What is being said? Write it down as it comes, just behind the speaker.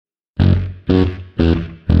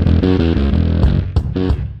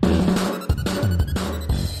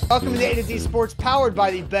Welcome to the A to Z Sports powered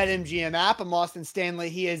by the BetMGM app. I'm Austin Stanley.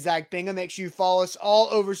 He is Zach Bingham. Make sure you follow us all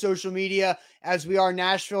over social media as we are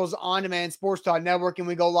Nashville's on-demand sports talk network, and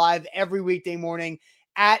we go live every weekday morning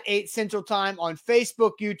at 8 Central Time on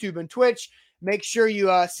Facebook, YouTube, and Twitch. Make sure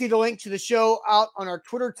you see the link to the show out on our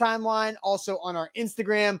Twitter timeline, also on our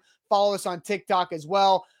Instagram. Follow us on TikTok as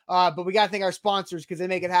well. But we got to thank our sponsors because they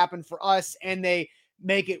make it happen for us and they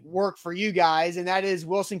make it work for you guys. And that is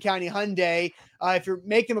Wilson County Hyundai. If you're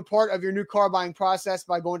making them a part of your new car buying process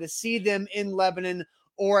by going to see them in Lebanon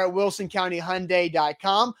or at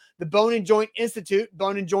wilsoncountyhyundai.com. The Bone and Joint Institute,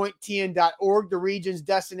 boneandjointtn.org, the region's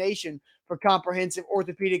destination for comprehensive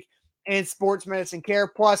orthopedic and sports medicine care.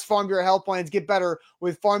 Plus, Farm Bureau Health Plans get better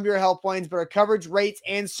with Farm Bureau Health Plans, better coverage, rates,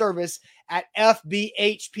 and service at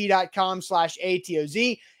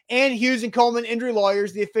fbhp.com/ATOZ. And Hughes and Coleman Injury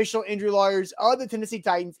Lawyers, the official injury lawyers of the Tennessee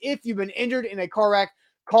Titans. If you've been injured in a car wreck,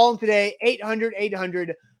 call them today,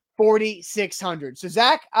 800-800-4600. So,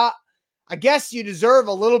 Zach, I guess you deserve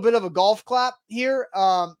a little bit of a golf clap here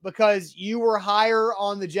because you were higher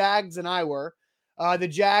on the Jags than I were. The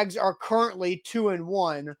Jags are currently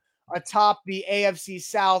 2-1 atop the AFC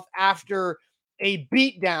South after a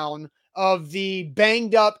beatdown of the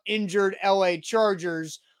banged-up, injured LA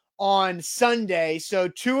Chargers on Sunday. So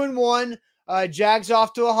 2-1, Jags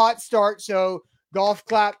off to a hot start. So golf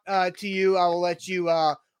clap to you. I will let you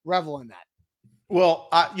revel in that. Well,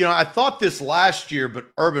 I thought this last year,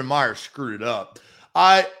 but Urban Meyer screwed it up.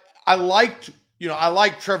 I liked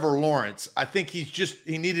Trevor Lawrence. I think he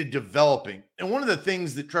needed developing. And one of the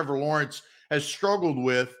things that Trevor Lawrence has struggled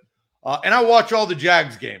with, and I watch all the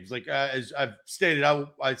Jags games. Like as I've stated,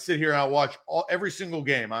 I sit here and I watch every single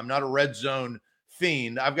game. I'm not a red zone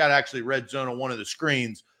fiend. I've got actually red zone on one of the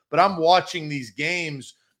screens, but I'm watching these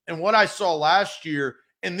games. And what I saw last year,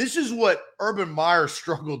 and this is what Urban Meyer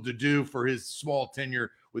struggled to do for his small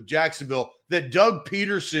tenure with Jacksonville, that Doug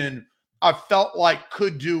Peterson, I felt like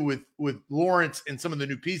could do with Lawrence and some of the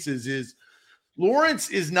new pieces, is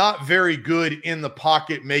Lawrence is not very good in the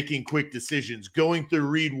pocket making quick decisions, going through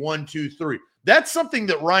read 1, 2, 3. That's something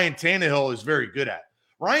that Ryan Tannehill is very good at.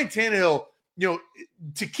 Ryan Tannehill,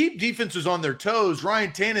 to keep defenses on their toes,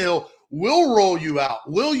 Ryan Tannehill will roll you out,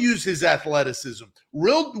 will use his athleticism,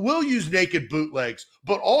 will use naked bootlegs,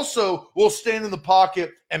 but also will stand in the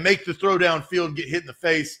pocket and make the throw downfield, get hit in the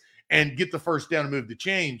face, and get the first down and move the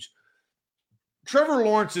change. Trevor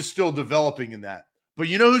Lawrence is still developing in that. But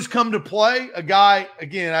you know who's come to play? A guy,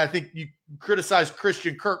 again, I think you criticize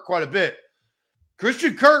Christian Kirk quite a bit.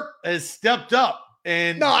 Christian Kirk has stepped up.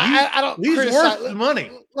 And I don't. He's worth the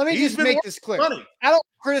money. Let me just make this clear. I don't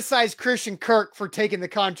criticize Christian Kirk for taking the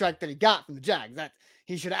contract that he got from the Jags. That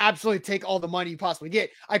he should absolutely take all the money you possibly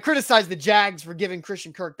get. I criticize the Jags for giving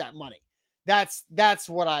Christian Kirk that money. That's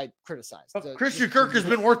what I criticize. So, Christian Kirk has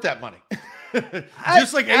been worth that money,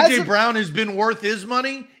 just like AJ Brown has been worth his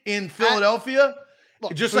money in Philadelphia.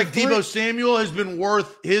 Just like Deebo Samuel has been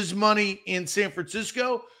worth his money in San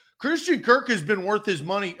Francisco. Christian Kirk has been worth his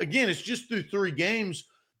money. Again, it's just through 3 games,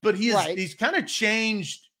 but he's kind of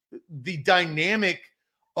changed the dynamic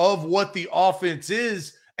of what the offense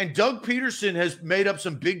is. And Doug Peterson has made up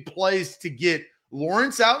some big plays to get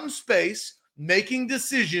Lawrence out in space, making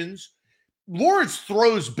decisions. Lawrence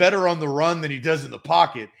throws better on the run than he does in the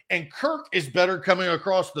pocket, and Kirk is better coming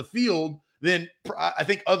across the field than I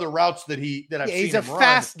think other routes that I've seen him run. He's a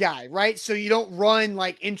fast guy, right? So you don't run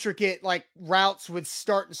like intricate like routes with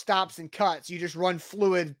start and stops and cuts. You just run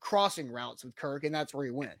fluid crossing routes with Kirk, and that's where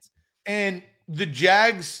he wins. And the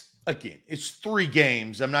Jags, again, it's 3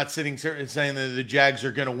 games. I'm not sitting here and saying that the Jags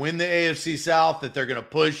are going to win the AFC South, that they're going to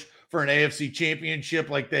push for an AFC championship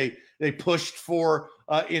like they pushed for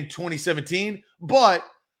in 2017. But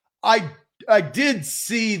I did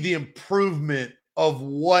see the improvement of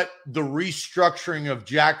what the restructuring of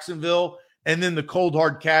Jacksonville and then the cold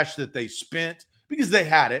hard cash that they spent, because they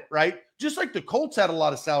had it, right? Just like the Colts had a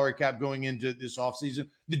lot of salary cap going into this offseason,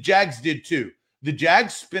 the Jags did too. The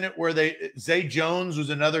Jags spent it where Zay Jones was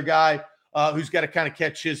another guy who's got to kind of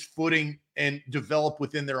catch his footing and develop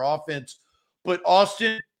within their offense. But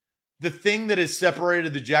Austin, the thing that has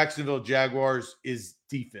separated the Jacksonville Jaguars is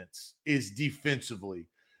defensively.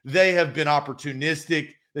 They have been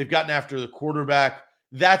opportunistic. They've gotten after the quarterback.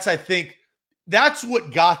 I think that's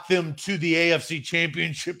what got them to the AFC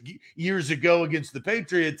Championship years ago against the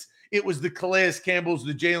Patriots. It was the Calais Campbells,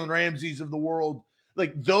 the Jalen Ramseys of the world.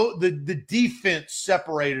 Like the defense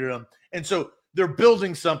separated them. And so they're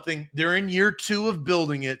building something. They're in year 2 of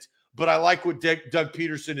building it. But I like what Doug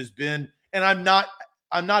Peterson has been. And I'm not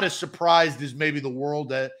as surprised as maybe the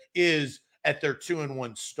world is at their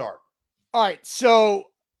 2-1 start. All right. So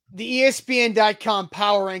The ESPN.com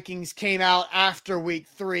power rankings came out after week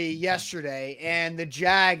 3 yesterday, and the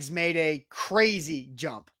Jags made a crazy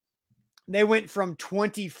jump. They went from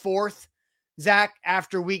 24th, Zach,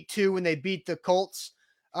 after week 2 when they beat the Colts,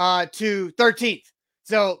 to 13th.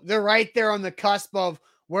 So they're right there on the cusp of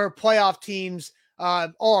where playoff teams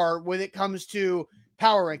are when it comes to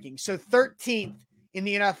power rankings. So 13th in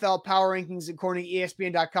the NFL power rankings, according to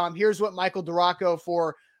ESPN.com. Here's what Michael Duraco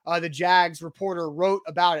for the Jags reporter wrote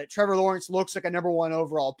about it. Trevor Lawrence looks like a number 1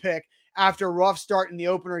 overall pick. After a rough start in the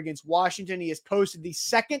opener against Washington, he has posted the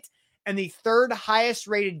second and the third highest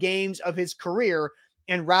rated games of his career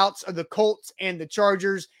in routes of the Colts and the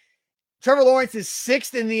Chargers. Trevor Lawrence is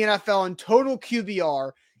 6th in the NFL in total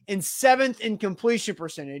QBR and 7th in completion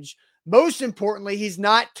percentage. Most importantly, he's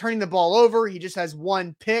not turning the ball over. He just has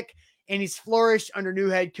 1 pick, and he's flourished under new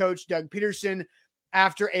head coach Doug Peterson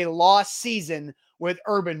after a lost season with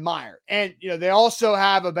Urban Meyer. And, they also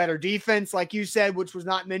have a better defense, like you said, which was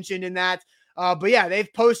not mentioned in that. But yeah,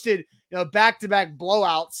 they've posted, back-to-back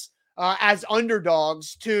blowouts as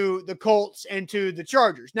underdogs to the Colts and to the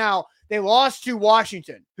Chargers. Now, they lost to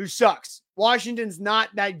Washington, who sucks. Washington's not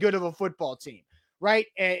that good of a football team, right?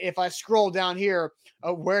 If I scroll down here,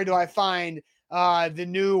 where do I find the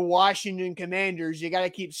new Washington Commanders? You got to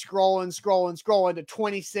keep scrolling to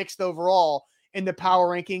 26th overall in the power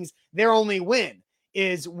rankings. Their only win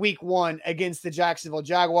is week 1 against the Jacksonville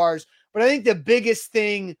Jaguars. But I think the biggest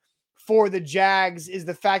thing for the Jags is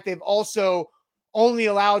the fact they've also only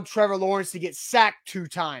allowed Trevor Lawrence to get sacked 2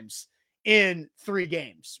 times in 3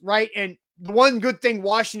 games, right? And the one good thing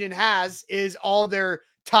Washington has is all their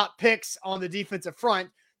top picks on the defensive front.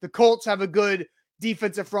 The Colts have a good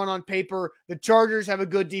defensive front on paper. The Chargers have a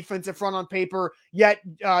good defensive front on paper, yet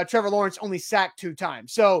Trevor Lawrence only sacked 2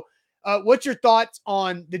 times. So what's your thoughts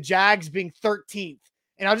on the Jags being 13th?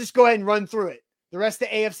 And I'll just go ahead and run through it. The rest of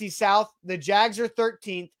the AFC South, the Jags are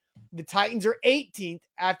 13th. The Titans are 18th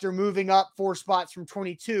after moving up 4 spots from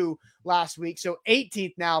 22 last week. So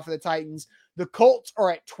 18th now for the Titans. The Colts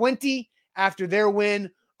are at 20 after their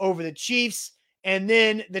win over the Chiefs. And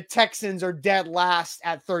then the Texans are dead last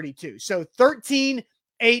at 32. So 13,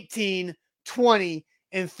 18, 20,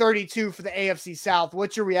 and 32 for the AFC South.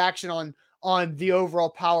 What's your reaction on the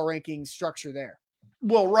overall power ranking structure there?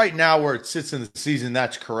 Well, right now where it sits in the season,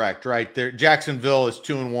 that's correct, right? Jacksonville is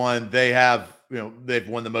 2-1. They have, they've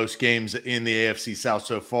won the most games in the AFC South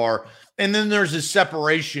so far. And then there's a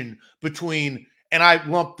separation between, and I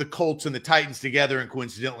lump the Colts and the Titans together, and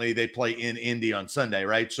coincidentally, they play in Indy on Sunday,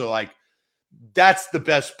 right? So, that's the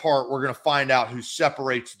best part. We're going to find out who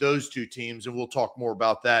separates those 2 teams, and we'll talk more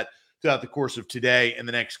about that throughout the course of today and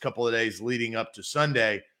the next couple of days leading up to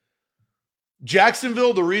Sunday.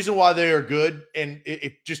 Jacksonville, the reason why they are good, and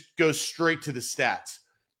it just goes straight to the stats.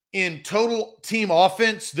 In total team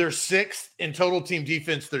offense, they're 6th. In total team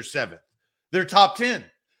defense, they're 7th. They're top 10.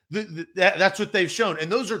 That's what they've shown.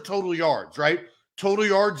 And those are total yards, right? Total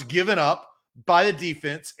yards given up by the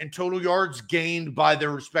defense and total yards gained by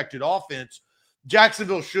their respected offense.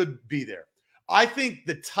 Jacksonville should be there. I think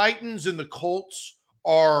the Titans and the Colts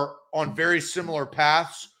are on very similar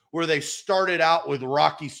paths where they started out with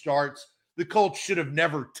rocky starts. The Colts should have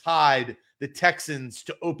never tied the Texans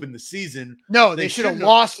to open the season. No, they should have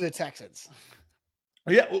lost to the Texans.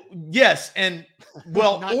 Yeah, yes, and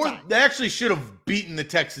they actually should have beaten the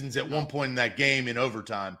Texans at one point in that game in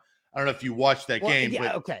overtime. I don't know if you watched that game.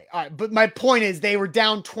 Yeah, okay, all right. But my point is they were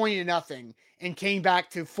down 20-0 and came back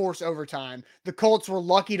to force overtime. The Colts were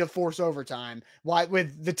lucky to force overtime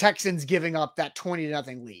with the Texans giving up that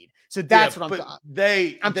 20-0 lead. So that's what I'm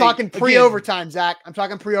talking. I'm talking pre-overtime, Zach. I'm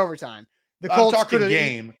talking pre-overtime. The Colts I'm talking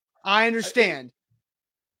game. I understand.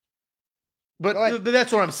 But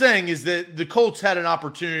that's what I'm saying is that the Colts had an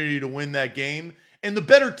opportunity to win that game, and the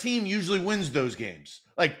better team usually wins those games.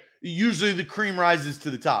 Usually the cream rises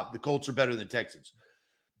to the top. The Colts are better than Texans.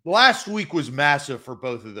 Last week was massive for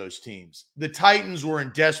both of those teams. The Titans were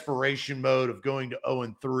in desperation mode of going to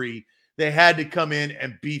 0-3. They had to come in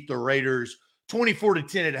and beat the Raiders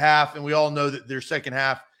 24-10 at half, and we all know that their second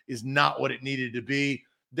half is not what it needed to be.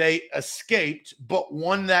 They escaped, but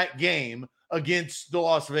won that game against the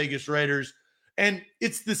Las Vegas Raiders. And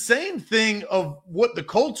it's the same thing of what the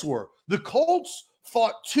Colts were. The Colts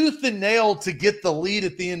fought tooth and nail to get the lead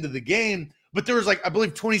at the end of the game, but there was I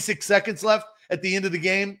believe 26 seconds left at the end of the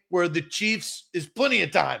game where the Chiefs is plenty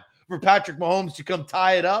of time for Patrick Mahomes to come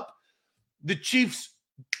tie it up. The Chiefs,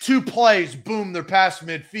 2 plays, boom, they're past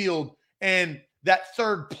midfield, and that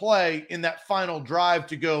third play in that final drive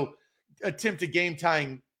to go attempt a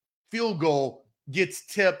game-tying field goal gets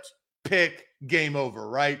tipped, pick, game over,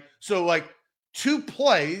 right? So, 2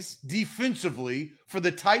 plays defensively for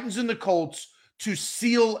the Titans and the Colts to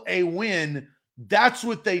seal a win. That's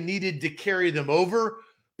what they needed to carry them over.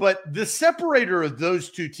 But the separator of those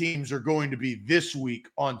 2 teams are going to be this week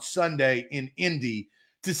on Sunday in Indy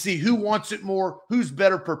to see who wants it more, who's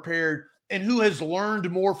better prepared, and who has learned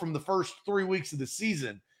more from the first 3 weeks of the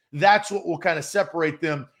season. That's what will kind of separate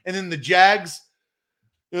them. And then the Jags,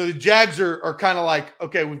 the Jags are kind of like,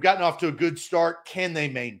 okay, we've gotten off to a good start. Can they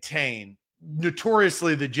maintain?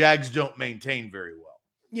 Notoriously, the Jags don't maintain very well.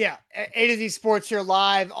 Yeah, A to Z Sports here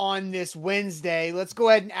live on this Wednesday. Let's go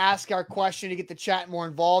ahead and ask our question to get the chat more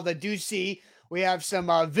involved. I do see we have some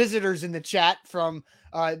visitors in the chat from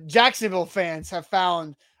Jacksonville fans have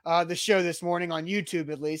found the show this morning on YouTube,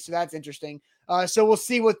 at least. So that's interesting. So we'll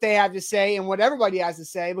see what they have to say and what everybody has to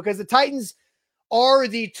say, because the Titans are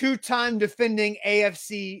the 2-time defending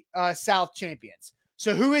AFC South champions.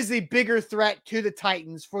 So who is the bigger threat to the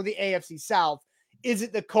Titans for the AFC South? Is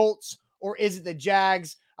it the Colts or is it the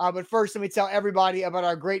Jags? But first, let me tell everybody about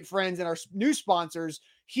our great friends and our new sponsors,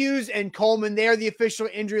 Hughes and Coleman. They are the official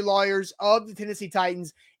injury lawyers of the Tennessee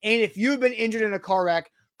Titans. And if you've been injured in a car wreck,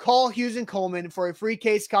 call Hughes and Coleman for a free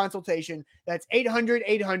case consultation. That's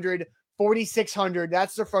 800-800-4600.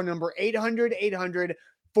 That's their phone number,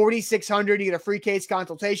 800-800-4600. You get a free case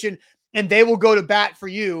consultation, and they will go to bat for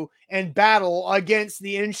you and battle against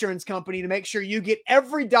the insurance company to make sure you get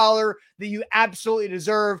every dollar that you absolutely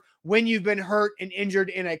deserve when you've been hurt and injured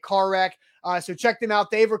in a car wreck. So check them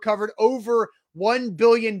out. They've recovered over $1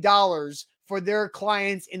 billion for their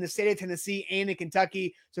clients in the state of Tennessee and in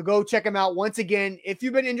Kentucky. So go check them out. Once again, if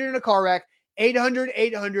you've been injured in a car wreck,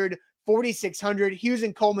 800-800-4600, Hughes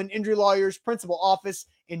and Coleman Injury Lawyers, principal office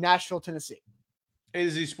in Nashville, Tennessee. A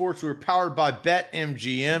to Z Sports, we're powered by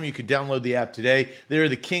BetMGM. You can download the app today. They're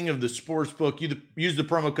the king of the sports book. You use the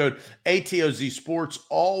promo code ATOZ Sports,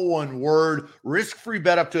 all one word. Risk-free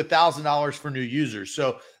bet up to $1,000 for new users.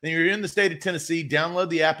 So then you're in the state of Tennessee, download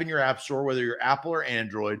the app in your app store, whether you're Apple or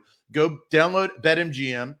Android. Go download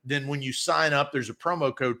BetMGM. Then when you sign up, there's a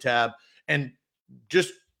promo code tab, and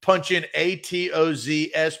just punch in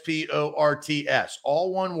ATOZ SPORTS,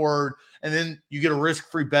 all one word, and then you get a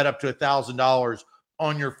risk-free bet up to $1,000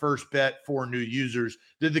 on your first bet for new users.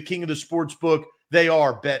 They're the king of the sports book. They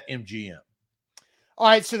are BetMGM. All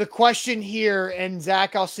right, so the question here, and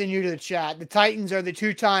Zach, I'll send you to the chat. The Titans are the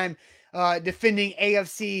 2-time defending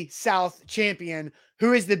AFC South champion.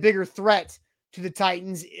 Who is the bigger threat to the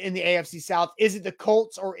Titans in the AFC South? Is it the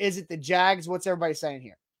Colts or is it the Jags? What's everybody saying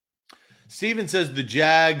here? Steven says the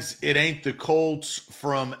Jags. It ain't the Colts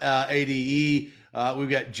from ADE. We've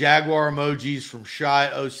got Jaguar emojis from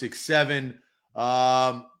Shy067.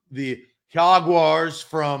 The Jaguars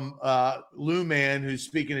from Lou Man, who's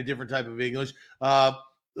speaking a different type of English.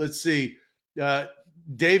 Let's see.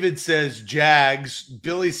 David says Jags.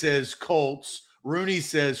 Billy says Colts. Rooney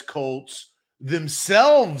says Colts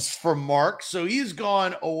themselves from Mark. So he's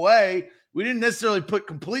gone away. We didn't necessarily put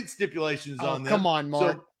complete stipulations on them. Come on,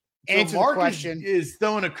 Mark. So answer Mark the question. Is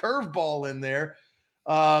throwing a curveball in there.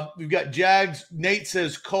 We've got Jags. Nate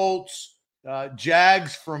says Colts.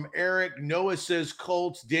 Jags from Eric. Noah says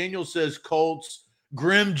Colts. Daniel says Colts.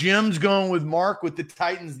 Grim Jim's going with Mark with the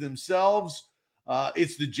Titans themselves.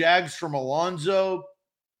 It's the Jags from Alonzo.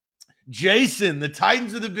 Jason, the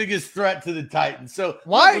Titans are the biggest threat to the Titans. So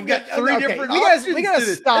why we've got three different options. We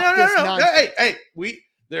gotta stop this nonsense. Hey,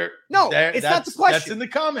 it's not the question. That's in the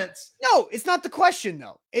comments. No, it's not the question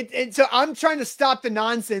though. So I'm trying to stop the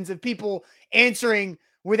nonsense of people answering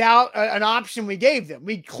without an option we gave them.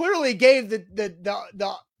 We clearly gave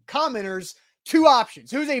the commenters 2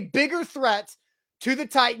 options. Who's a bigger threat to the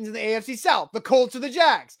Titans in the AFC South, the Colts or the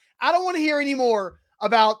Jags? I don't want to hear any more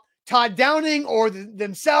about Todd Downing or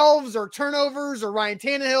themselves or turnovers or Ryan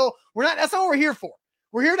Tannehill. That's not what we're here for.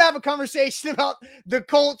 We're here to have a conversation about the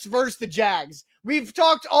Colts versus the Jags. We've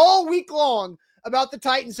talked all week long about the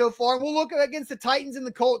Titans so far. We'll look against the Titans and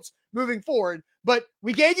the Colts moving forward. But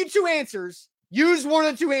we gave you 2 answers. Use one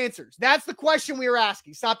of the 2 answers. That's the question we were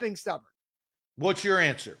asking. Stop being stubborn. What's your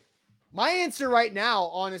answer? My answer right now,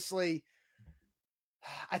 honestly,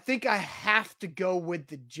 I think I have to go with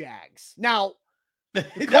the Jags. Now, that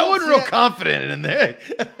wasn't real confident in there.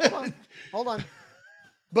 Hold on.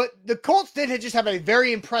 But the Colts did just have a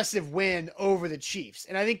very impressive win over the Chiefs.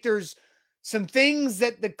 And I think there's some things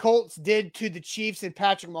that the Colts did to the Chiefs and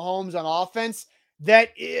Patrick Mahomes on offense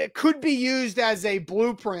that could be used as a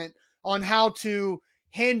blueprint on how to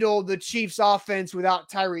handle the Chiefs offense without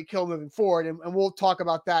Tyreek Hill moving forward. And we'll talk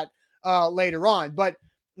about that later on, but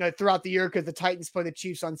throughout the year, because the Titans play the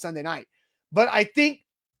Chiefs on Sunday night. But I think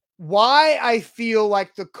why I feel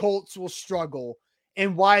like the Colts will struggle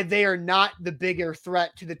and why they are not the bigger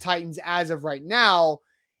threat to the Titans as of right now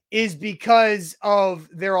is because of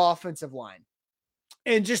their offensive line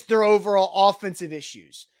and just their overall offensive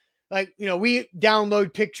issues. Like, we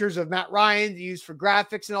download pictures of Matt Ryan to use for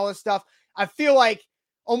graphics and all this stuff. I feel like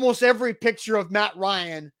almost every picture of Matt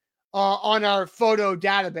Ryan on our photo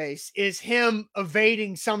database is him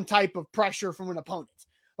evading some type of pressure from an opponent.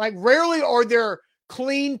 Like, rarely are there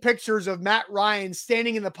clean pictures of Matt Ryan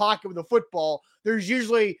standing in the pocket with a football. There's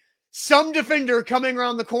usually some defender coming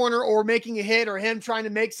around the corner or making a hit, or him trying to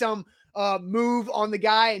make some move on the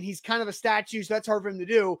guy, and he's kind of a statue, so that's hard for him to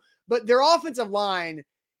do. But their offensive line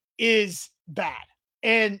is bad.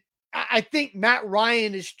 And I think Matt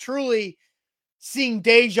Ryan is truly seeing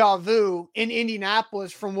deja vu in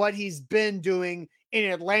Indianapolis from what he's been doing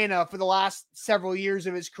in Atlanta for the last several years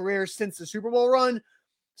of his career since the Super Bowl run.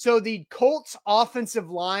 So the Colts offensive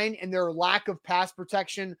line and their lack of pass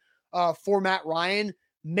protection for Matt Ryan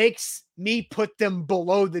makes me put them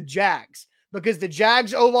below the Jags, because the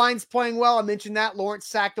Jags O-line's playing well. I mentioned that. Lawrence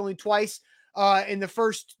sacked only twice in the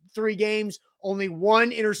first 3 games. Only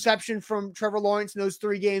 1 interception from Trevor Lawrence in those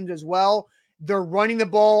 3 games as well. They're running the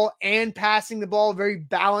ball and passing the ball very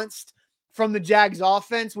balanced from the Jags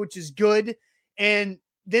offense, which is good. And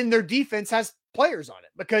then their defense has players on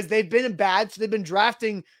it because they've been bad. So they've been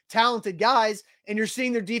drafting talented guys, and you're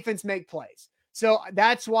seeing their defense make plays. So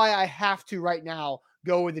that's why I have to right now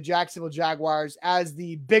go with the Jacksonville Jaguars as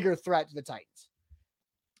the bigger threat to the Titans.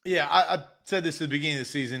 Yeah, I said this at the beginning of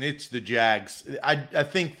the season. It's the Jags. I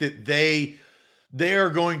think that they are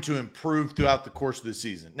going to improve throughout the course of the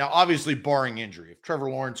season. Now, obviously, barring injury. If Trevor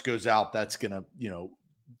Lawrence goes out, that's going to,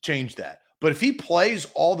 change that. But if he plays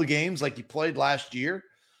all the games like he played last year,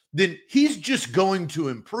 then he's just going to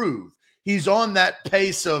improve. He's on that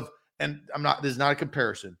pace of, and this is not a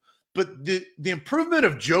comparison, but the improvement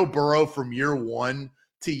of Joe Burrow from year 1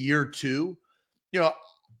 to year 2,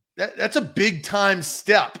 that's a big time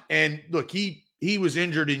step. And look, he was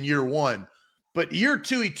injured in year 1, but year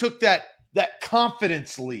 2, he took that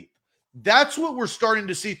confidence leap. That's what we're starting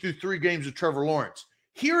to see through 3 games of Trevor Lawrence.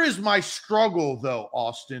 Here is my struggle, though,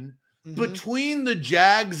 Austin. Between the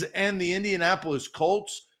Jags and the Indianapolis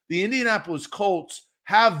Colts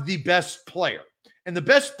have the best player. And the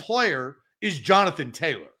best player is Jonathan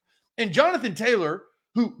Taylor. And Jonathan Taylor,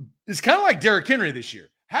 who is kind of like Derrick Henry this year,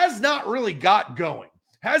 has not really got going.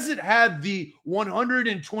 Hasn't had the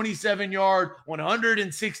 127-yard,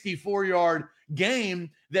 164-yard game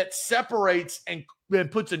that separates and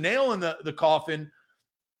puts a nail in the coffin.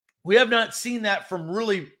 We have not seen that from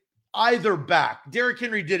really either back. Derrick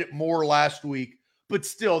Henry did it more last week, but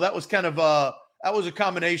still, that was kind of a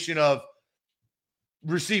combination of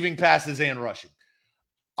receiving passes and rushing.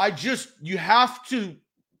 You have to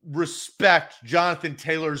respect Jonathan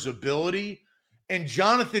Taylor's ability, and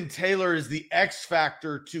Jonathan Taylor is the X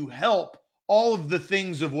factor to help all of the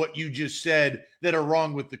things of what you just said that are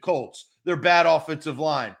wrong with the Colts. Their bad offensive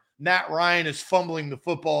line. Matt Ryan is fumbling the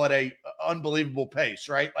football at a unbelievable pace,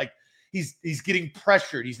 right? Like he's getting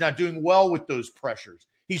pressured. He's not doing well with those pressures.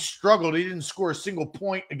 He struggled. He didn't score a single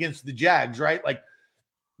point against the Jags, right?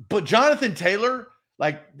 But Jonathan Taylor,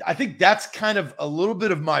 I think that's kind of a little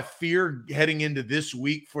bit of my fear heading into this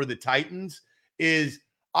week for the Titans is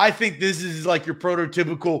I think this is like your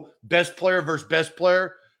prototypical best player versus best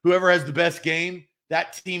player. Whoever has the best game,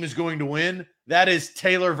 that team is going to win. That is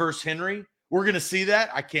Taylor versus Henry. We're going to see that.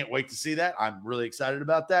 I can't wait to see that. I'm really excited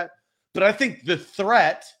about that. But I think the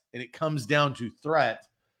threat, and it comes down to threat,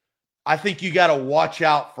 I think you got to watch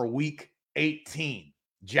out for week 18,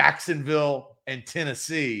 Jacksonville and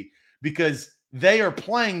Tennessee, because they are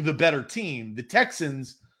playing the better team. The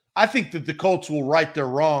Texans, I think that the Colts will right their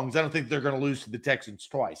wrongs. I don't think they're going to lose to the Texans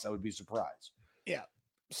twice. I would be surprised. Yeah.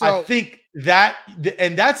 So I think that,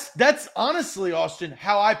 and that's honestly, Austin,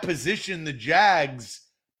 how I position the Jags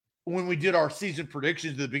when we did our season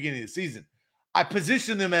predictions at the beginning of the season. I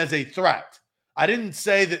positioned them as a threat. I didn't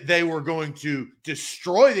say that they were going to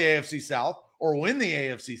destroy the AFC South or win the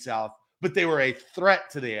AFC South, but they were a threat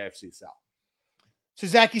to the AFC South. So,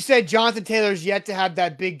 Zach, you said Jonathan Taylor's yet to have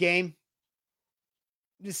that big game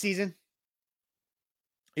this season?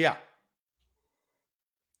 Yeah.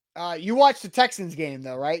 You watched the Texans game,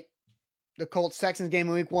 though, right? The Colts-Texans game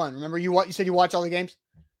in week 1. Remember, you said you watched all the games?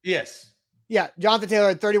 Yes. Yeah, Jonathan Taylor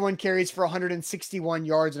had 31 carries for 161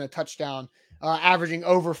 yards and a touchdown, averaging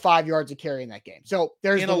over 5 yards a carry in that game. So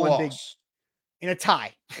there's the one big in a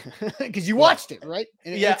tie because you watched it, right?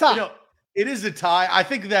 In a tie. It is a tie. I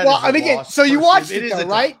think that Well, is a I mean, again, loss. so you watched It it is though, a tie.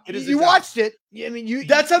 right? It is You a tie. watched it. I mean,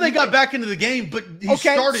 That's how they got back into the game, but he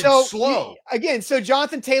started slow. So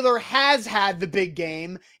Jonathan Taylor has had the big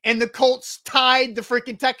game, and the Colts tied the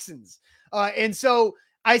freaking Texans. And so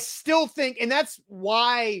I still think, and that's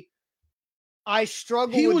why I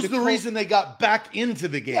struggle. He with was the reason they got back into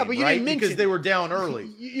the game, but you right? didn't mention Because they were down early.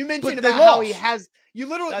 You mentioned but about how he has. You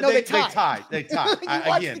literally they tied. They tied.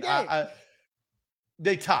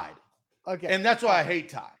 They tied. Okay, and that's why I hate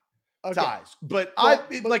ties. But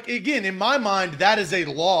again, in my mind, that is a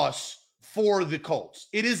loss for the Colts.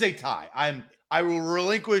 It is a tie. I will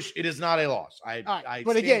relinquish. It is not a loss.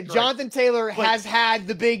 But again, Jonathan Taylor has had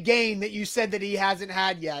the big game that you said that he hasn't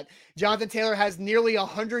had yet. Jonathan Taylor has nearly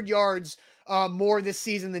 100 yards more this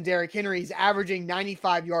season than Derrick Henry. He's averaging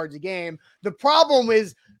 95 yards a game. The problem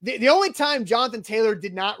is the only time Jonathan Taylor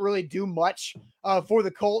did not really do much for the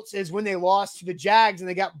Colts is when they lost to the Jags and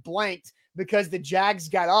they got blanked because the Jags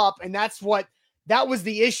got up. And that was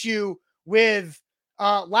the issue with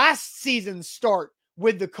last season's start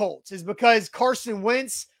with the Colts, is because Carson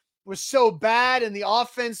Wentz was so bad and the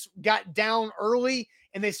offense got down early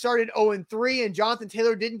and they started 0-3, and Jonathan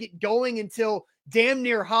Taylor didn't get going until damn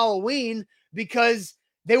near Halloween because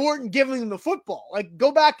they weren't giving them the football. Like,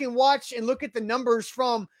 go back and watch and look at the numbers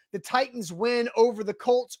from the Titans win over the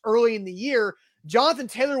Colts early in the year. Jonathan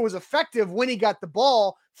Taylor was effective when he got the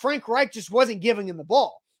ball. Frank Reich just wasn't giving him the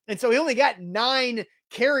ball. And so he only got 9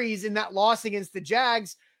 carries in that loss against the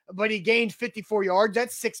Jags, but he gained 54 yards.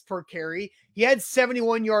 That's 6 per carry. He had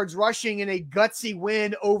 71 yards rushing in a gutsy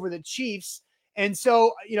win over the Chiefs. And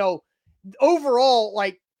so, overall,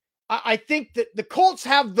 I think that the Colts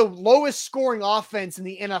have the lowest scoring offense in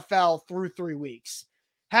the NFL through 3 weeks.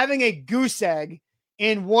 Having a goose egg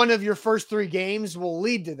in one of your first 3 games will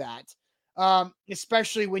lead to that,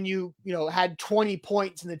 especially when you had 20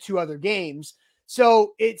 points in the 2 other games.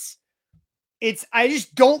 So I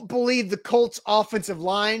just don't believe the Colts offensive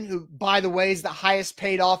line, who, by the way, is the highest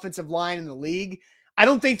paid offensive line in the league. I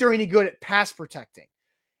don't think they're any good at pass protecting.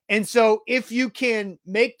 And so if you can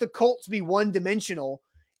make the Colts be one-dimensional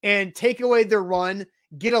and take away their run,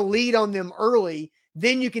 get a lead on them early,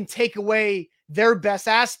 then you can take away their best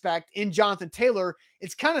aspect in Jonathan Taylor.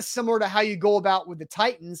 It's kind of similar to how you go about with the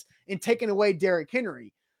Titans in taking away Derrick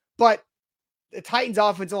Henry. But the Titans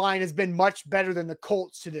offensive line has been much better than the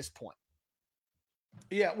Colts to this point.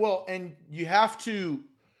 Yeah, well, and you have to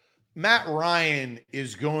 – Matt Ryan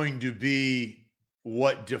is going to be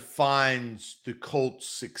what defines the Colts'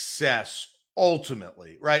 success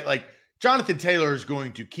ultimately, right? Like, Jonathan Taylor is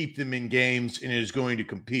going to keep them in games and is going to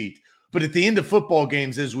compete. But at the end of football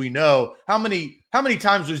games, as we know, how many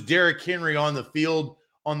times was Derrick Henry on the field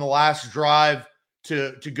on the last drive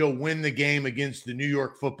to go win the game against the New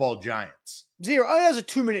York Football Giants? 0. Oh, that was a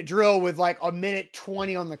 2-minute drill with like a minute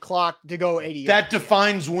 20 on the clock to go 80 yards. That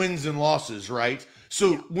defines wins and losses, right?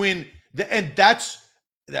 So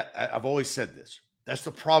I've always said this. That's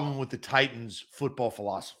the problem with the Titans football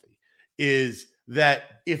philosophy, is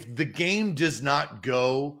that if the game does not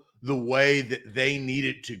go the way that they need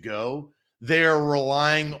it to go, they are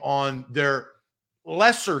relying on their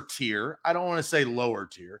lesser tier, I don't want to say lower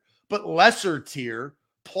tier, but lesser tier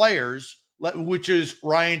players, which is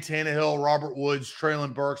Ryan Tannehill, Robert Woods,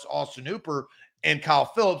 Treylon Burks, Austin Hooper, and Kyle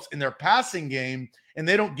Phillips in their passing game, and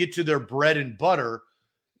they don't get to their bread and butter.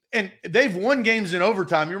 And they've won games in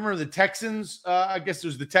overtime. You remember the Texans? I guess it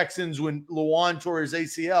was the Texans when Lewan tore his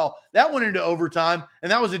ACL. That went into overtime,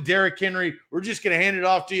 and that was a Derrick Henry. We're just going to hand it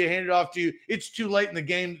off to you. It's too late in the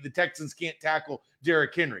game. The Texans can't tackle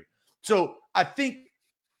Derrick Henry. So I think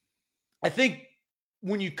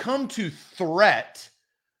when you come to threat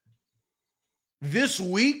this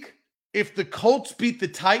week, if the Colts beat the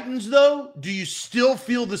Titans, though, do you still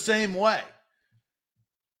feel the same way?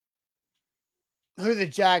 Who do the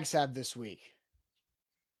Jags have this week?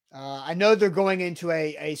 I know they're going into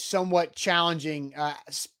a somewhat challenging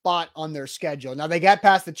spot on their schedule. Now, they got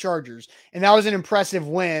past the Chargers, and that was an impressive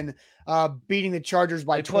win, beating the Chargers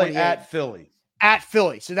by 28. At Philly. At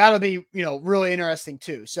Philly. So that'll be, really interesting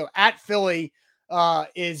too. So at Philly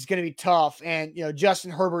is going to be tough. And,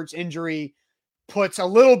 Justin Herbert's injury puts a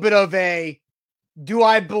little bit of do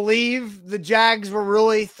I believe the Jags were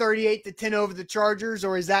really 38-10 over the Chargers,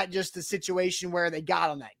 or is that just the situation where they got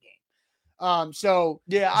on that game? I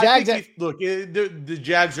think the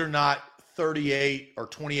Jags are not 38 or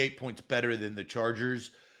 28 points better than the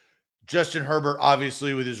Chargers. Justin Herbert,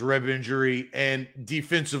 obviously, with his rib injury, and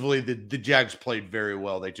defensively, the Jags played very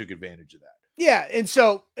well. They took advantage of that. Yeah, and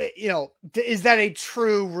so, is that a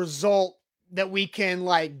true result that we can,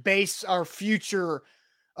 base our future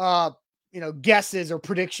guesses or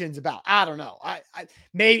predictions about. I don't know. I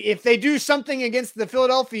maybe if they do something against the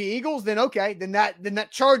Philadelphia Eagles, then okay, then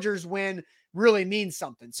that Chargers win really means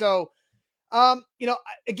something. So,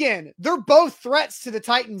 again, they're both threats to the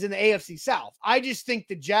Titans in the AFC South. I just think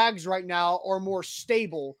the Jags right now are more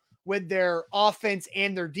stable with their offense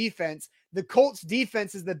and their defense. The Colts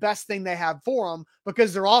defense is the best thing they have for them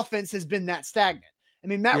because their offense has been that stagnant. I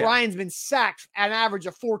mean, Matt Ryan's been sacked at an average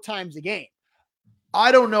of 4 times a game.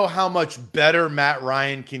 I don't know how much better Matt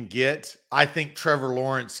Ryan can get. I think Trevor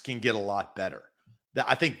Lawrence can get a lot better.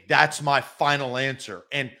 I think that's my final answer.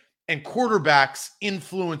 And quarterbacks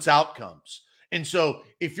influence outcomes. And so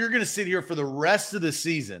if you're going to sit here for the rest of the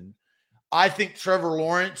season, I think Trevor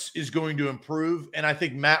Lawrence is going to improve. And I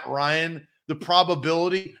think Matt Ryan, the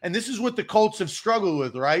probability, and this is what the Colts have struggled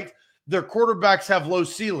with, right? Their quarterbacks have low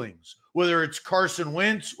ceilings, whether it's Carson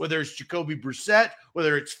Wentz, whether it's Jacoby Brissett,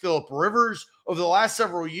 whether it's Phillip Rivers. Over the last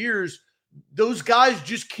several years, those guys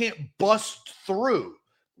just can't bust through.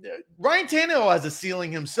 Ryan Tannehill has a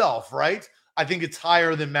ceiling himself, right? I think it's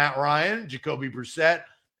higher than Matt Ryan, Jacoby Brissett,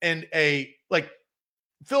 and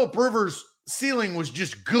Phillip Rivers' ceiling was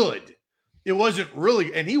just good. It wasn't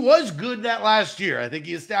really, and he was good that last year. I think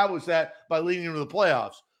he established that by leading into the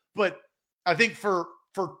playoffs. But I think for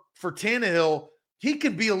Tannehill, he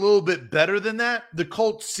could be a little bit better than that. The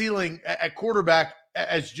Colts ceiling at quarterback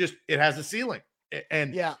it has a ceiling,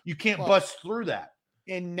 and you can't bust through that.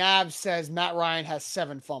 And Nav says Matt Ryan has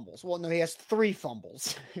 7 fumbles. Well, no, he has 3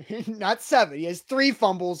 fumbles, not 7. He has 3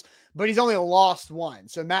 fumbles, but he's only lost 1.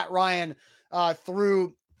 So Matt Ryan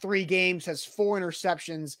through 3 games has 4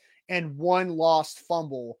 interceptions and 1 lost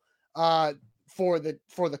fumble for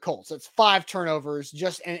the Colts. It's 5 turnovers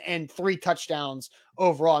and 3 touchdowns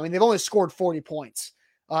overall. I mean, they've only scored 40 points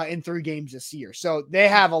in 3 games this year. So they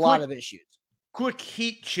have a lot of issues. Quick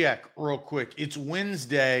heat check real quick. It's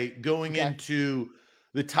Wednesday going into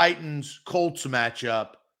the Titans-Colts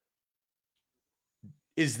matchup.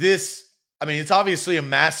 It's obviously a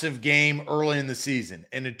massive game early in the season.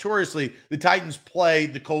 And notoriously, the Titans play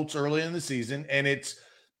the Colts early in the season, and it's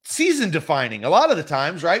season defining a lot of the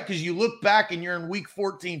times, right? Because you look back and you're in week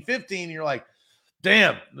 14, 15, and you're like,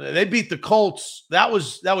 damn, they beat the Colts. That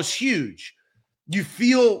was huge. Do you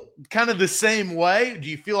feel kind of the same way? Do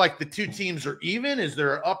you feel like the 2 teams are even? Is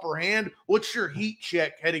there an upper hand? What's your heat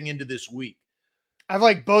check heading into this week? I feel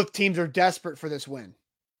like both teams are desperate for this win,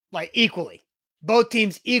 like equally. Both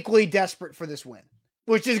teams equally desperate for this win,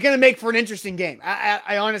 which is going to make for an interesting game.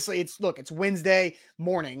 I honestly, it's Wednesday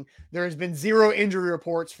morning. There has been 0 injury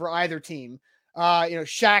reports for either team.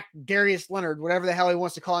 Shaq, Darius Leonard, whatever the hell he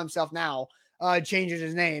wants to call himself now, changes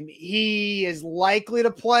his name. He is likely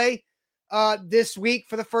to play this week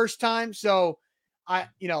for the first time. So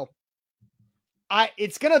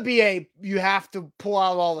it's going to be you have to pull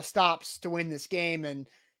out all the stops to win this game. And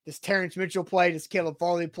does Terrence Mitchell play? Does Caleb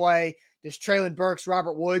Farley play? Does Treylon Burks,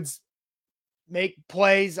 Robert Woods make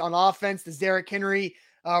plays on offense? Does Derrick Henry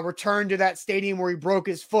return to that stadium where he broke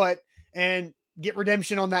his foot and get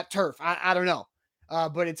redemption on that turf? I don't know.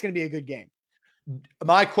 But it's going to be a good game.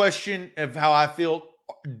 My question of how I feel,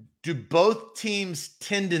 do both teams'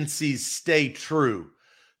 tendencies stay true?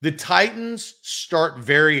 The Titans start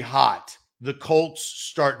very hot. The Colts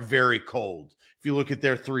start very cold. If you look at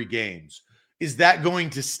their 3 games, is that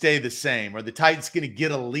going to stay the same? Are the Titans going to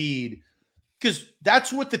get a lead? Because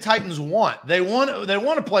that's what the Titans want. They want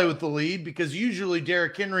to play with the lead because usually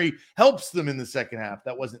Derrick Henry helps them in the second half.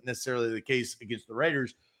 That wasn't necessarily the case against the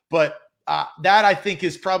Raiders, but that I think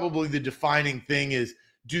is probably the defining thing is,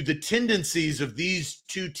 do the tendencies of these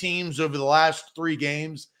 2 teams over the last 3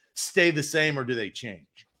 games stay the same or do they change?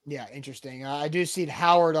 Yeah, interesting. I do see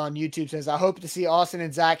Howard on YouTube says, I hope to see Austin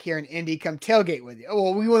and Zach here in Indy come tailgate with you.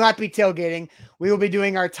 Well, we will not be tailgating. We will be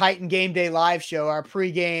doing our Titan Game Day live show, our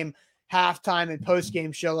pregame, halftime, and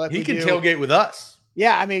postgame show. Like he can tailgate with us.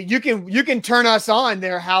 Yeah, I mean, you can turn us on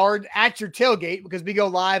there, Howard, at your tailgate because we go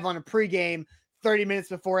live on a pregame 30 minutes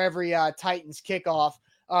before every Titans kickoff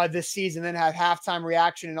this season, then have halftime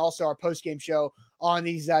reaction and also our postgame show on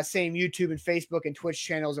these same YouTube and Facebook and Twitch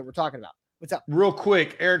channels that we're talking about. What's up? Real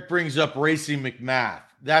quick, Eric brings up Racey McMath.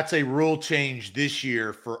 That's a rule change this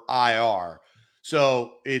year for IR.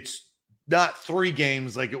 So it's not 3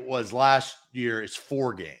 games like it was last year. It's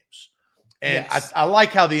 4 games. And yes. I like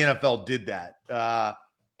how the NFL did that.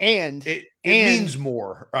 And it means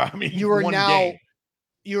more. I mean, you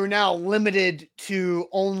are now limited to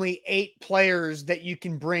only 8 players that you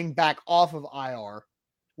can bring back off of IR,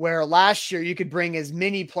 where last year you could bring as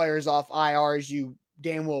many players off IR as you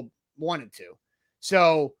damn well wanted to.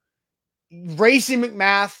 So Racey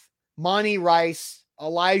McMath, Monty Rice,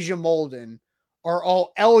 Elijah Molden are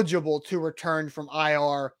all eligible to return from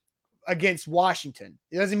IR against Washington.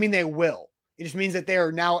 It doesn't mean they will. It just means that they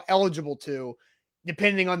are now eligible to,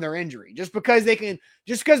 depending on their injury. Just because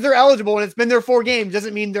they're eligible and it's been their 4 games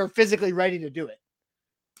doesn't mean they're physically ready to do it.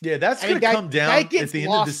 Yeah, that's going to come down at the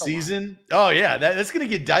end of the season. Oh, yeah, that's going to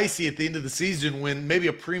get dicey at the end of the season when maybe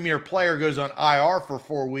a premier player goes on IR for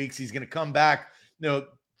 4 weeks. He's going to come back,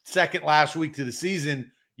 second last week to the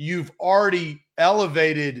season. You've already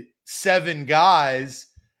elevated 7 guys,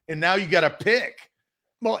 and now you got to pick.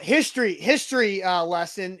 Well, history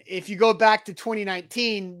lesson. If you go back to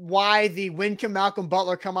 2019, why the when can Malcolm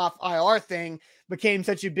Butler come off IR thing became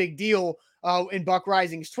such a big deal in Buck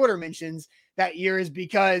Rising's Twitter mentions that year is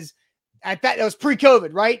because that was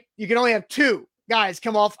pre-COVID, right? You can only have 2 guys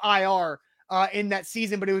come off IR in that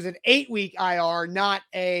season, but it was an 8-week IR, not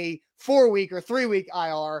a 4-week or 3-week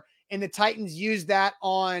IR. And the Titans used that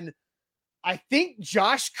on, I think,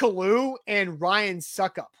 Josh Kalu and Ryan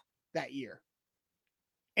Suckup that year.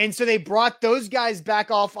 And so they brought those guys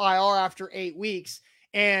back off IR after 8 weeks.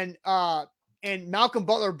 And Malcolm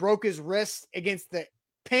Butler broke his wrist against the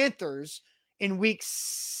Panthers in week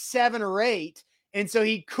 7 or 8. And so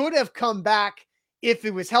he could have come back if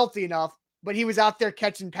he was healthy enough, but he was out there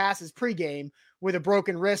catching passes pregame with a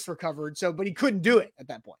broken wrist recovered. But he couldn't do it at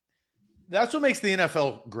that point. That's what makes the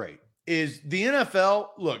NFL great. Is the NFL,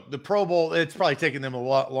 look, the Pro Bowl, it's probably taken them a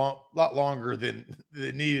lot longer than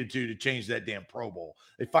they needed to change that damn Pro Bowl.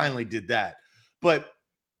 They finally did that. But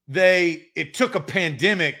it took a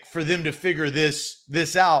pandemic for them to figure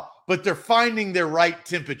this out, but they're finding their right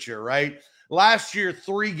temperature, right? Last year,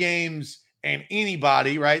 3 games and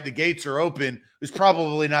anybody, right? The gates are open is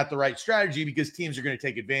probably not the right strategy because teams are going to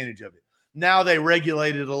take advantage of it. Now they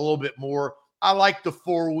regulate it a little bit more. I like the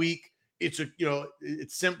 4-week. It's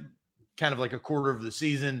kind of like a quarter of the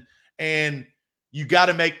season, and you got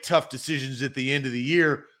to make tough decisions at the end of the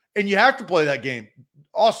year, and you have to play that game.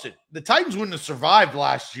 Austin, the Titans wouldn't have survived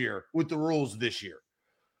last year with the rules this year.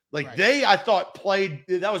 I thought played,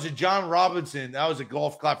 that was a John Robinson. That was a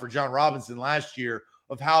golf clap for John Robinson last year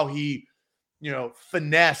of how he,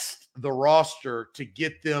 finessed the roster to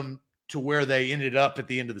get them to where they ended up at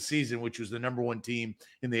the end of the season, which was the number 1 team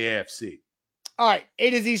in the AFC. All right, A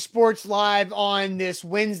to Z Sports Live on this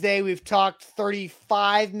Wednesday. We've talked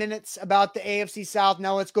 35 minutes about the AFC South.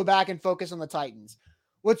 Now let's go back and focus on the Titans.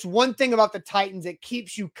 What's one thing about the Titans that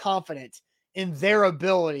keeps you confident in their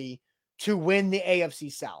ability to win the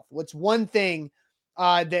AFC South? What's one thing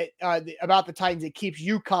about the Titans that keeps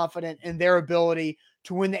you confident in their ability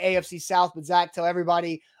to win the AFC South? But Zach, tell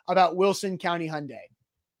everybody about Wilson County Hyundai.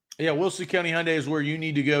 Yeah, Wilson County Hyundai is where you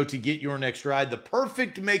need to go to get your next ride. The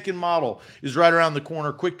perfect make and model is right around the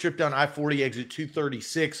corner. Quick trip down I-40, exit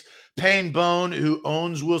 236. Payne Bone, who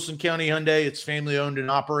owns Wilson County Hyundai, it's family owned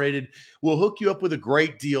and operated, will hook you up with a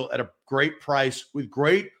great deal at a great price with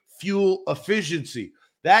great fuel efficiency.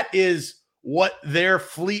 That is what their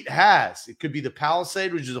fleet has. It could be the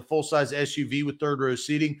Palisade, which is a full-size SUV with third-row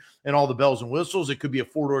seating and all the bells and whistles. It could be a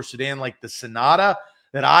 4-door sedan like the Sonata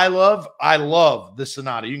that I love. I love the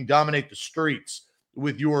Sonata. You can dominate the streets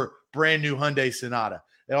with your brand new Hyundai Sonata.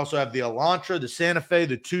 They also have the Elantra, the Santa Fe,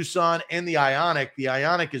 the Tucson, and the Ioniq. The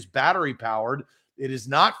Ioniq is battery powered. It is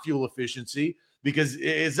not fuel efficiency because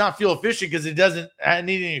it's not fuel efficient because it doesn't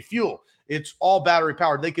need any fuel. It's all battery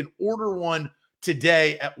powered. They can order one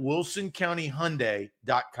today at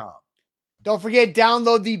wilsoncountyhyundai.com. Don't forget,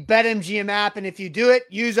 download the BetMGM app, and if you do it,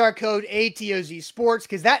 use our code ATOZ Sports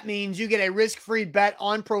because that means you get a risk-free bet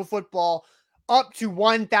on pro football up to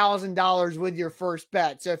 $1,000 with your first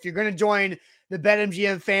bet. So if you're going to join the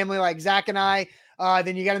BetMGM family like Zach and I,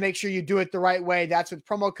 then you got to make sure you do it the right way. That's with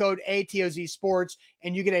promo code ATOZ Sports,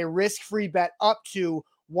 and you get a risk-free bet up to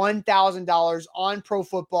 $1,000 on pro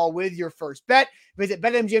football with your first bet. Visit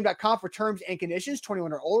BetMGM.com for terms and conditions.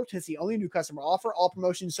 21 or older. Tennessee only. New customer offer. All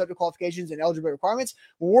promotions subject to qualifications and eligibility requirements.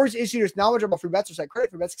 Rewards issued as knowledgeable free bets or site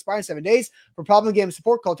credit for bets expiring in 7 days. For problem game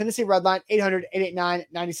support, call Tennessee Redline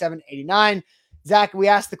 800-889-9789. Zach, we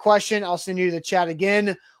asked the question. I'll send you to the chat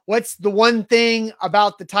again. What's the one thing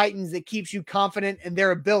about the Titans that keeps you confident in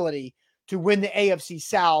their ability to win the AFC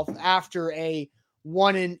South after a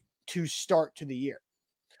 1-2 start to the year?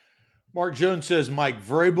 Mark Jones says Mike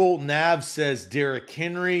Vrabel. Nav says Derrick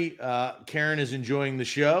Henry. Karen is enjoying the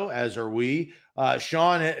show, as are we.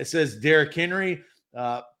 Sean says Derrick Henry.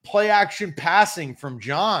 Play action passing from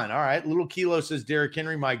John. All right. Little Kilo says Derrick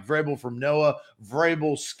Henry. Mike Vrabel from Noah.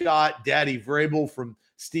 Vrabel Scott. Daddy Vrabel from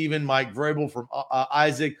Stephen. Mike Vrabel from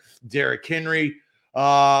Isaac. Derrick Henry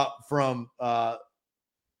from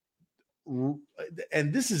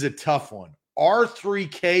and this is a tough one.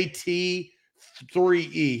 R3KT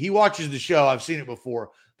 3E. He watches the show. I've seen it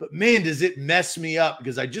before. But, man, does it mess me up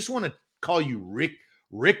because I just want to call you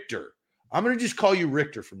Richter. I'm going to just call you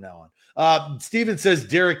Richter from now on. Steven says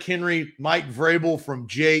Derrick Henry, Mike Vrabel from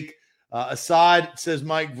Jake. Assad says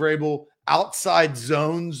Mike Vrabel. Outside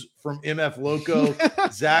zones from MF Loco.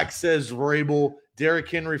 Zach says Vrabel. Derrick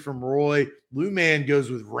Henry from Roy. Lou Man goes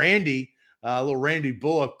with Randy. A little Randy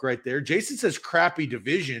Bullock right there. Jason says crappy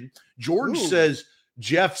division. George says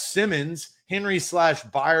Jeff Simmons. Henry /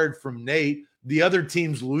 Byard from Nate. The other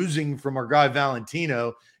team's losing from our guy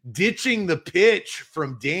Valentino. Ditching the pitch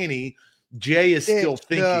from Danny. Jay is still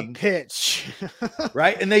thinking. The pitch.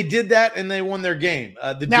 Right? And they did that and they won their game.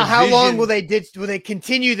 Now, how long will they ditch? Will they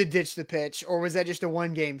continue to ditch the pitch, or was that just a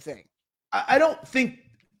one-game thing? I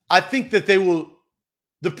think that they will.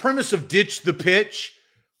 The premise of ditch the pitch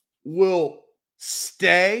will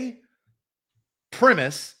stay.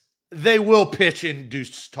 Premise, they will pitch and do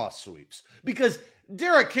toss sweeps because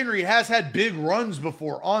Derrick Henry has had big runs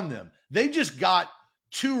before on them. They just got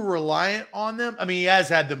too reliant on them. I mean, he has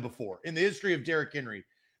had them before. In the history of Derrick Henry,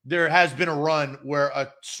 there has been a run where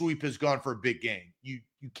a sweep has gone for a big game. You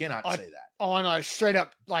cannot say that. On a straight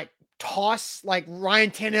up like toss, like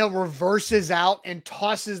Ryan Tannehill reverses out and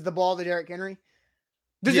tosses the ball to Derrick Henry.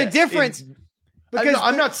 There's a difference. Because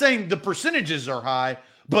I'm not saying the percentages are high,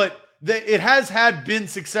 but it has been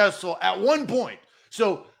successful at one point.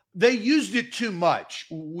 So they used it too much.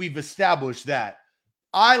 We've established that.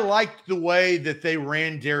 I liked the way that they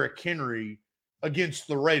ran Derrick Henry against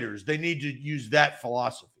the Raiders. They need to use that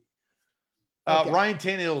philosophy. Ryan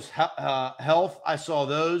Tannehill's health, I saw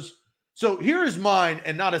those. So here is mine,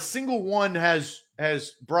 and not a single one has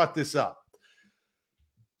brought this up.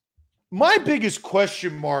 My biggest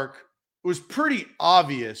question mark was pretty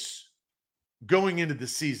obvious going into the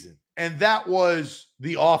season, and that was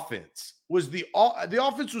the offense. The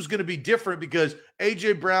offense was going to be different because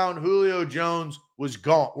A.J. Brown, Julio Jones were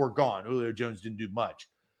gone. Julio Jones didn't do much.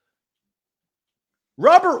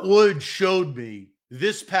 Robert Woods showed me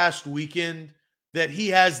this past weekend that he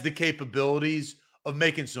has the capabilities of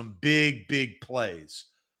making some big, big plays.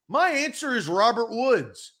 My answer is Robert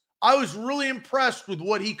Woods. I was really impressed with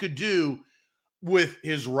what he could do with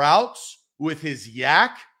his routes, with his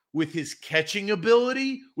yak, with his catching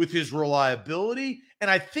ability, with his reliability. And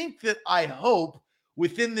I hope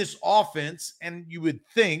within this offense, and you would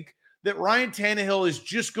think that Ryan Tannehill is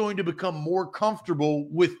just going to become more comfortable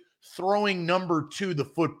with throwing number 2 the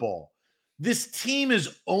football. This team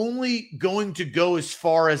is only going to go as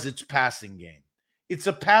far as its passing game. It's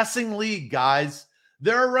a passing league, guys.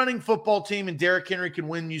 They're a running football team, and Derrick Henry can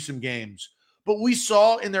win you some games. But we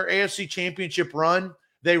saw in their AFC Championship run,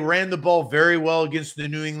 they ran the ball very well against the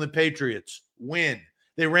New England Patriots. Win.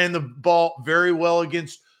 They ran the ball very well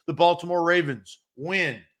against the Baltimore Ravens.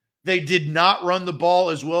 Win. They did not run the ball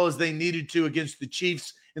as well as they needed to against the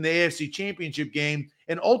Chiefs in the AFC Championship game.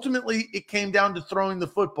 And ultimately, it came down to throwing the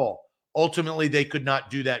football. Ultimately, they could not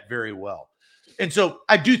do that very well. And so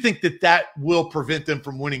I do think that will prevent them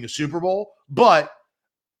from winning a Super Bowl. But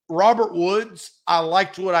Robert Woods, I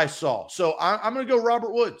liked what I saw. So I'm going to go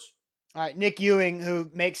Robert Woods. All right, Nick Ewing,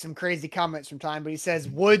 who makes some crazy comments from time, but he says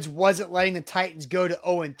Woods wasn't letting the Titans go to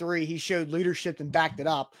 0-3. He showed leadership and backed it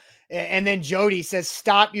up. And then Jody says,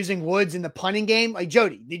 stop using Woods in the punting game. Like,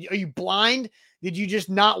 Jody, are you blind? Did you just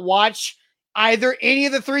not watch either any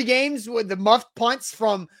of the 3 games with the muffed punts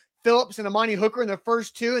from Phillips and Amani Hooker in the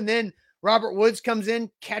first 2? And then Robert Woods comes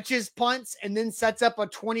in, catches punts, and then sets up a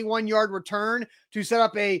 21-yard return to set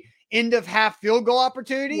up a end of half field goal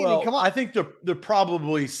opportunity. Well, I mean, come on. I think they're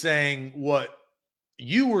probably saying what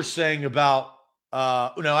you were saying about,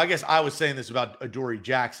 I guess I was saying this about Adoree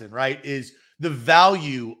Jackson, right? Is the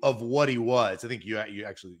value of what he was. I think you were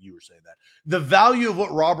saying that. The value of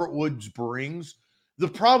what Robert Woods brings. The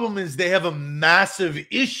problem is they have a massive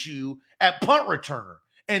issue at punt returner.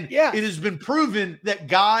 And it has been proven that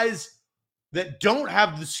guys that don't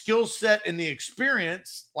have the skill set and the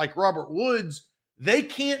experience like Robert Woods, they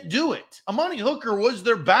can't do it. Amani Hooker was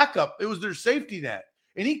their backup. It was their safety net.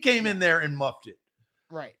 And he came in there and muffed it.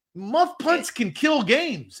 Right. Muff punts can kill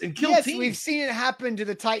games and kill teams. We've seen it happen to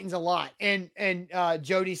the Titans a lot. And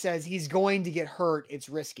Jody says he's going to get hurt. It's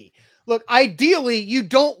risky. Look, ideally, you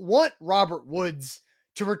don't want Robert Woods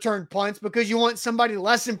to return punts because you want somebody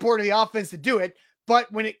less important to the offense to do it.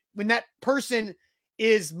 But when that person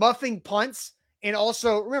is muffing punts, and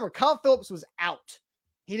also remember, Kyle Phillips was out.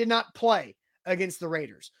 He did not play against the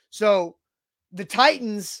Raiders. So the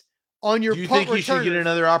Titans on your punt punt return. Do you think he should get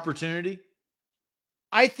another opportunity?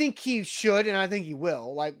 I think he should, and I think he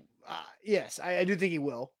will. Yes, I do think he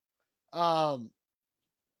will.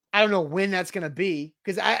 I don't know when that's going to be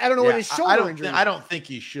because I don't know what his shoulder injury is. I don't think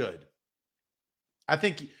he should. I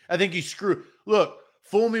think he's screwed. Look,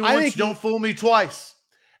 fool me once, don't fool me twice.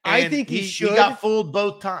 And I think he should. He got fooled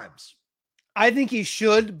both times. I think he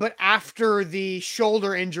should, but after the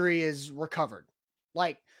shoulder injury is recovered.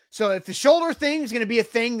 Like, so if the shoulder thing is going to be a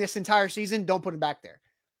thing this entire season, don't put him back there.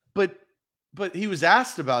 But he was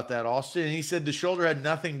asked about that, Austin, and he said the shoulder had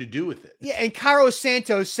nothing to do with it. Yeah, and Cairo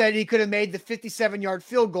Santos said he could have made the 57-yard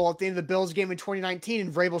field goal at the end of the Bills game in 2019,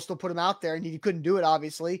 and Vrabel still put him out there, and he couldn't do it,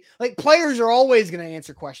 obviously. Like, players are always going to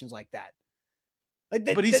answer questions like that. Like,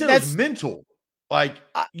 but he said it was mental. Like,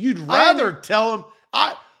 you'd rather tell him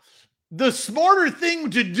the smarter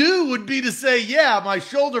thing to do would be to say, yeah, my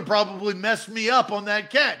shoulder probably messed me up on that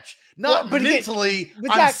catch. But mentally,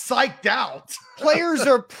 I'm psyched out. Players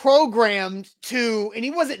are programmed to, and he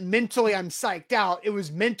wasn't mentally, I'm psyched out. It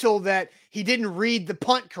was mental that he didn't read the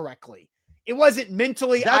punt correctly. It wasn't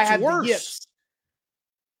mentally, I had worse. The yips.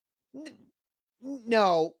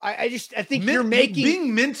 No, I think you're making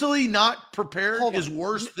being mentally not prepared is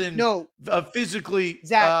worse than physically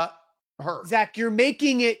hurt. Zach, you're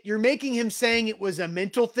making him saying it was a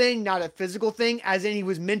mental thing, not a physical thing, as in he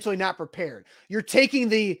was mentally not prepared. You're taking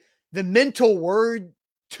the mental word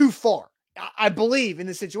too far. I believe in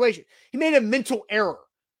the situation. He made a mental error.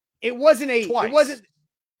 It wasn't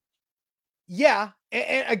yeah.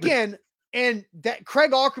 And again, and that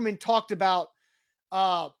Craig Aukerman talked about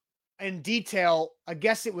in detail, I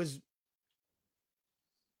guess it was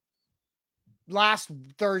last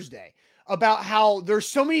Thursday, about how there's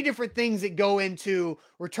so many different things that go into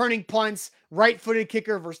returning punts, right-footed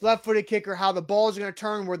kicker versus left-footed kicker, how the ball is going to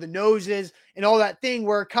turn, where the nose is, and all that thing,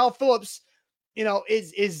 where Kyle Phillips,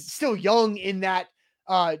 is still young in that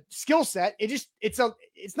skill set.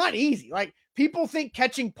 It's not easy. Like, people think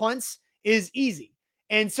catching punts is easy.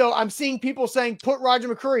 And so I'm seeing people saying, put Roger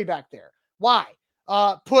McCreary back there. Why?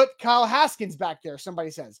 Put Kyle Haskins back there.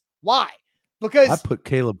 Somebody says, why? Because I put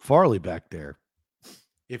Caleb Farley back there.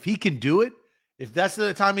 If he can do it, if that's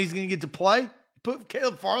the time he's going to get to play, put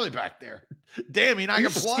Caleb Farley back there. Damn, he's not going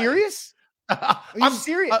to play. Serious? Are you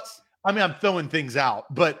serious? I mean, I'm throwing things out,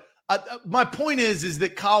 but my point is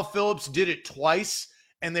that Kyle Phillips did it twice,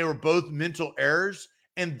 and they were both mental errors,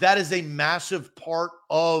 and that is a massive part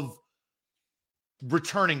of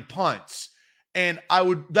returning punts. And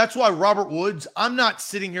that's why Robert Woods, I'm not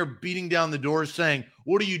sitting here beating down the door saying,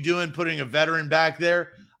 what are you doing putting a veteran back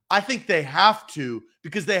there? I think they have to,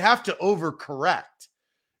 because they have to overcorrect.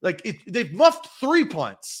 Like, they've muffed 3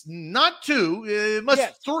 punts, not 2. It must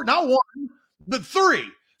not 1, but 3.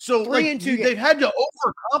 So 3 and 2 they've had to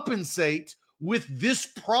overcompensate with this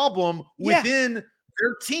problem within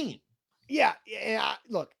their team. Yeah.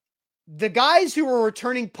 Look, the guys who were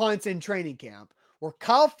returning punts in training camp were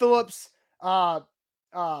Kyle Phillips, Amani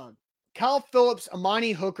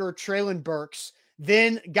Hooker, Traylon Burks.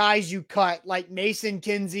 Then guys you cut like Mason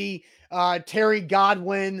Kinsey, Terry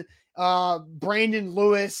Godwin, Brandon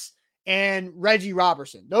Lewis, and Reggie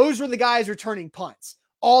Robertson. Those were the guys returning punts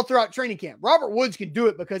all throughout training camp. Robert Woods can do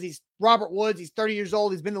it because he's Robert Woods. He's 30 years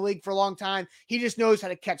old. He's been in the league for a long time. He just knows how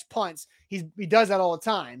to catch punts. He does that all the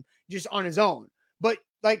time, just on his own. But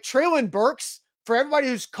like Traylon Burks, for everybody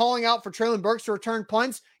who's calling out for Traylon Burks to return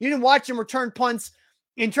punts, you didn't watch him return punts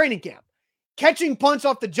in training camp. Catching punts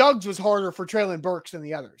off the jugs was harder for Traylon Burks than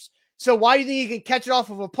the others. So why do you think he can catch it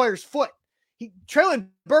off of a player's foot? Traylon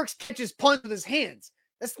Burks catches punts with his hands.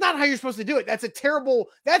 That's not how you're supposed to do it. That's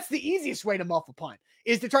the easiest way to muff a punt,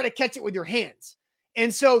 is to try to catch it with your hands.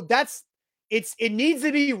 And so it needs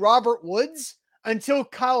to be Robert Woods until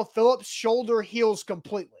Kyle Phillips' shoulder heals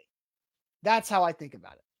completely. That's how I think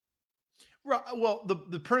about it. Well,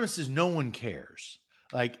 the premise is no one cares.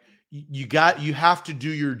 Like, you have to do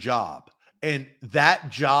your job. And that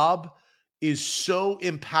job is so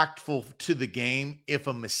impactful to the game if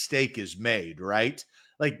a mistake is made, right?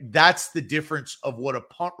 Like, that's the difference of what a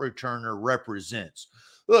punt returner represents.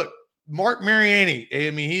 Look, Mark Mariani, I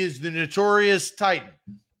mean, he is the notorious Titan.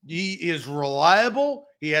 He is reliable.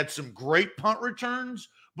 He had some great punt returns.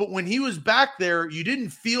 But when he was back there, you didn't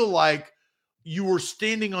feel like you were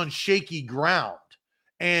standing on shaky ground.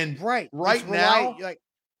 And right now,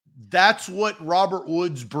 that's what Robert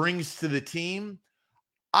Woods brings to the team.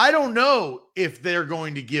 I don't know if they're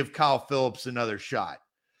going to give Kyle Phillips another shot,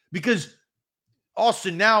 because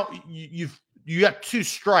Austin, now you got 2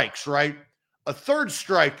 strikes, right? A third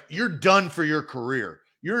strike, you're done for your career.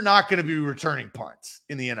 You're not going to be returning punts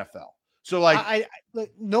in the NFL. So, like,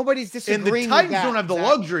 look, nobody's disagreeing. And the Titans don't have the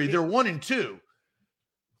luxury. They're 1 and 2.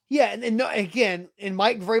 Yeah, and no, again, and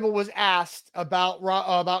Mike Vrabel was asked about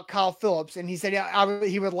Kyle Phillips, and he said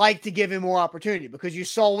he would like to give him more opportunity because you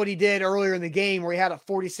saw what he did earlier in the game where he had a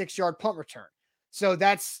 46-yard punt return. So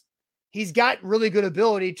he's got really good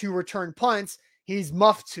ability to return punts. He's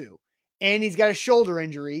muffed to, and he's got a shoulder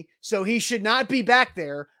injury, so he should not be back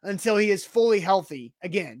there until he is fully healthy.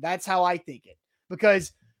 Again, that's how I think it,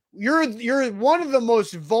 because you're one of the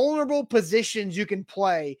most vulnerable positions you can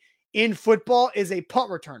play in football is a punt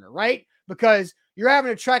returner, right? Because you're having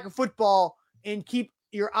to track a football and keep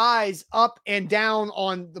your eyes up and down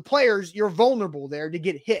on the players. You're vulnerable there to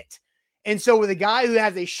get hit. And so with a guy who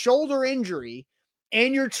has a shoulder injury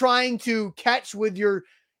and you're trying to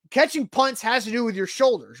catching punts has to do with your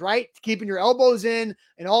shoulders, right? Keeping your elbows in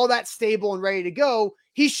and all that stable and ready to go.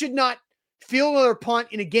 He should not field another punt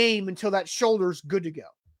in a game until that shoulder's good to go.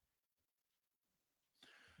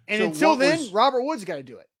 And so until then, Robert Woods got to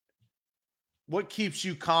do it. What keeps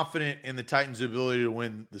you confident in the Titans' ability to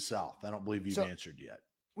win the South? I don't believe you've answered yet.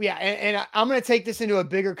 Yeah, and I'm going to take this into a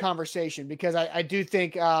bigger conversation because I do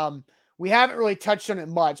think we haven't really touched on it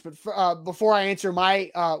much. But before I answer my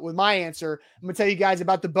answer, I'm going to tell you guys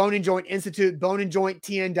about the Bone and Joint Institute,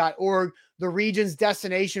 boneandjointtn.org, the region's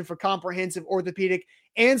destination for comprehensive orthopedic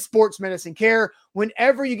and sports medicine care.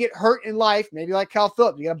 Whenever you get hurt in life, maybe like Kyle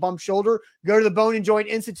Phillips, you got a bum shoulder, go to the Bone and Joint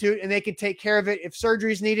Institute and they can take care of it. If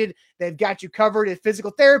surgery is needed, they've got you covered. If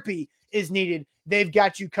physical therapy is needed, they've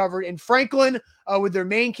got you covered. In Franklin, with their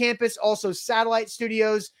main campus, also satellite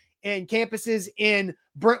studios and campuses in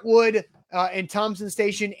Brentwood and Thompson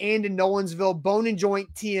Station and in Nolensville,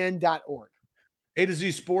 boneandjointtn.org. A to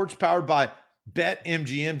Z Sports powered by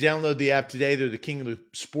BetMGM. Download the app today. They're the king of the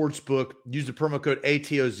sports book. Use the promo code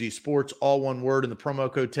ATOZ Sports, all one word, in the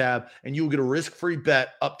promo code tab, and you will get a risk-free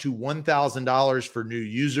bet up to $1,000 for new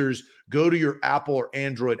users. Go to your Apple or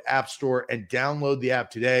Android app store and download the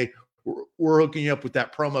app today. We're hooking you up with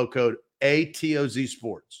that promo code ATOZ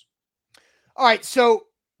Sports. All right, so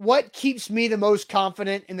what keeps me the most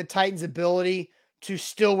confident in the Titans' ability to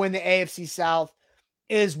still win the AFC South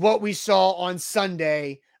is what we saw on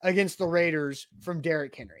Sunday against the Raiders from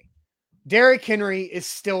Derrick Henry. Derrick Henry is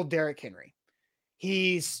still Derrick Henry.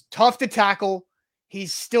 He's tough to tackle.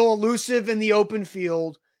 He's still elusive in the open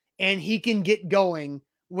field, and he can get going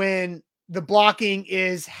when the blocking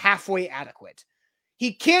is halfway adequate.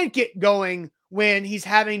 He can't get going when he's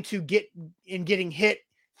having to getting hit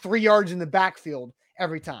 3 yards in the backfield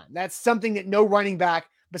every time. That's something that no running back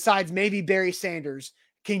besides maybe Barry Sanders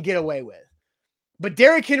can get away with. But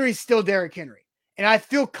Derrick Henry is still Derrick Henry. And I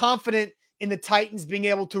feel confident in the Titans being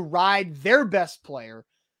able to ride their best player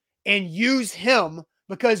and use him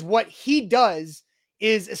because what he does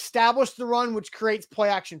is establish the run, which creates play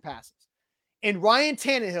action passes. And Ryan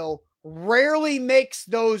Tannehill rarely makes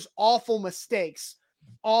those awful mistakes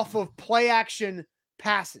off of play action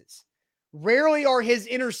passes. Rarely are his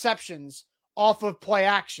interceptions off of play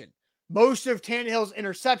action. Most of Tannehill's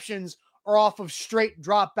interceptions are off of straight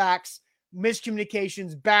dropbacks,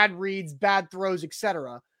 miscommunications, bad reads, bad throws,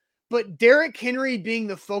 etc. But Derrick Henry being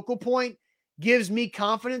the focal point gives me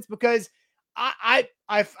confidence because I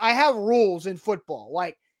have rules in football.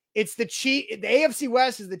 Like the AFC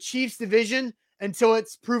West is the Chiefs division until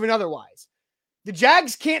it's proven otherwise. The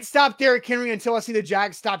Jags can't stop Derrick Henry until I see the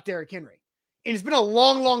Jags stop Derrick Henry. And it's been a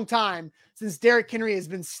long, long time since Derrick Henry has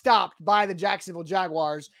been stopped by the Jacksonville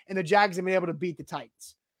Jaguars and the Jags have been able to beat the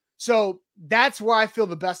Titans. So that's where I feel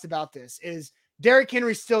the best about this is Derrick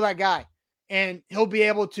Henry's still that guy, and he'll be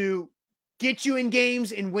able to get you in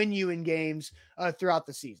games and win you in games throughout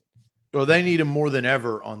the season. Well, they need him more than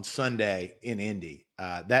ever on Sunday in Indy.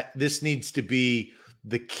 This needs to be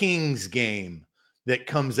the Kings game that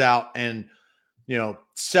comes out and,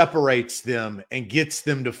 separates them and gets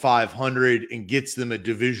them to 500 and gets them a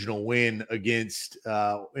divisional win against,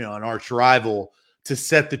 an arch rival to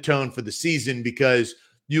set the tone for the season. Because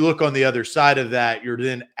you look on the other side of that, you're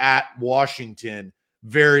then at Washington,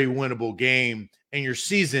 very winnable game, and your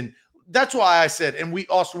season. That's why I said, and we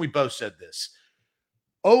both said this,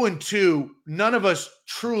 0-2, none of us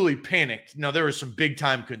truly panicked. Now, there was some big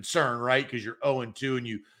time concern, right? Because you're 0-2 and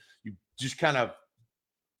you just kind of,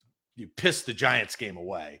 you pissed the Giants game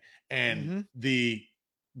away. And the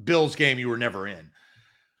Bills game you were never in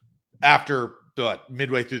after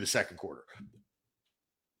midway through the second quarter.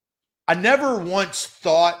 I never once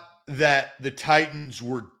thought that the Titans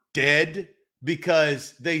were dead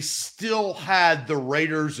because they still had the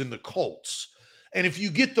Raiders and the Colts. And if you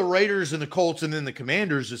get the Raiders and the Colts and then the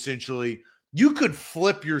Commanders, essentially, you could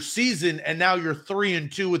flip your season and now you're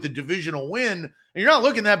 3-2 with a divisional win and you're not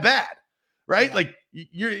looking that bad, right? Yeah. Like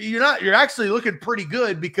you're actually looking pretty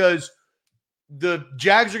good because the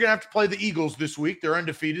Jags are going to have to play the Eagles this week. They're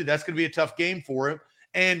undefeated. That's going to be a tough game for him.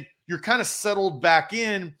 And you're kind of settled back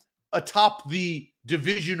in atop the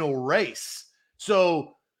divisional race.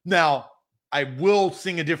 So now I will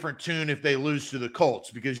sing a different tune if they lose to the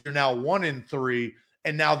Colts, because you're now 1-3,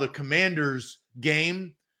 and now the Commanders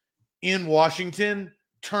game in Washington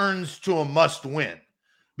turns to a must win,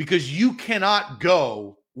 because you cannot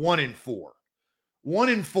go 1-4.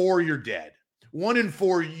 1-4, you're dead.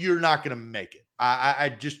 1-4, you're not going to make it.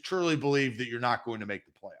 I just truly believe that you're not going to make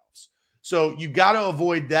the playoffs. So you got to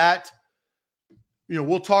avoid that. You know,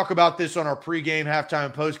 we'll talk about this on our pregame, halftime,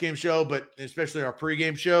 and postgame show, but especially our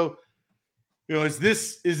pregame show. You know, is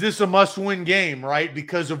this a must-win game, right?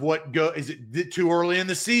 Because of is it too early in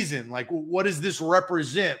the season? Like, what does this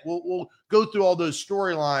represent? We'll go through all those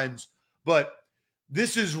storylines, but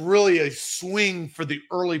this is really a swing for the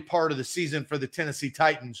early part of the season for the Tennessee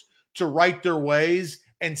Titans to right their ways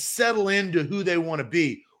and settle into who they want to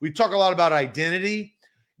be. We talk a lot about identity.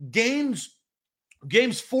 Games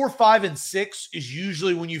 4, 5, and 6 is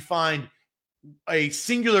usually when you find a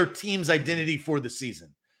singular team's identity for the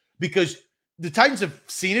season, because the Titans have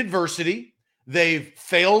seen adversity, they've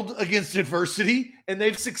failed against adversity, and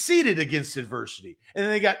they've succeeded against adversity. And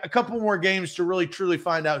then they got a couple more games to really truly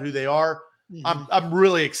find out who they are. Mm-hmm. I'm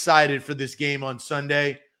really excited for this game on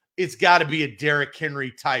Sunday. It's got to be a Derrick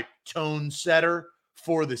Henry type tone setter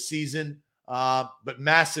for the season, but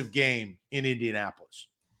massive game in Indianapolis.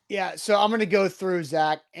 Yeah, so I'm going to go through,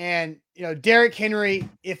 Zach, and Derrick Henry,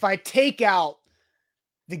 if I take out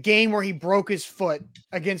the game where he broke his foot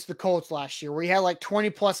against the Colts last year, where he had like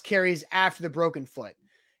 20-plus carries after the broken foot,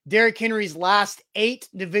 Derrick Henry's last 8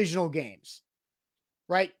 divisional games,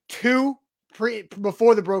 right? 2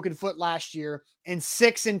 before the broken foot last year and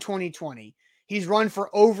 6 in 2020. He's run for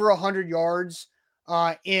over 100 yards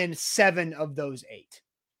in 7 of those 8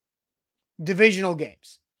 divisional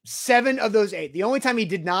games. 7 of those 8. The only time he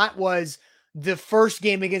did not was the first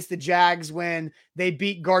game against the Jags when they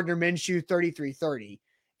beat Gardner Minshew 33-30.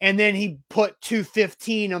 And then he put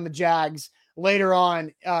 215 on the Jags later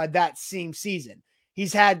on that same season.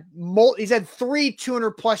 He's had 3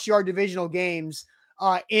 200-plus yard divisional games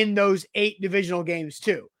in those 8 divisional games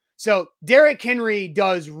too. So Derrick Henry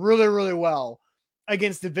does really, really well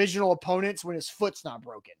against divisional opponents when his foot's not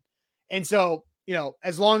broken. And so,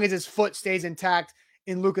 as long as his foot stays intact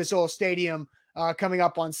in Lucas Oil Stadium coming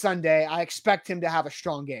up on Sunday, I expect him to have a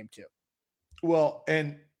strong game too. Well,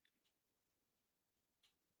 and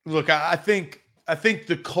look, I think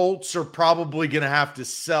the Colts are probably going to have to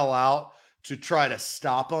sell out to try to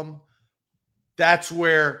stop them. That's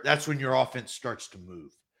when your offense starts to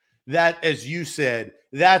move. That, as you said,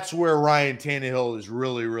 that's where Ryan Tannehill is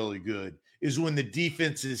really, really good, is when the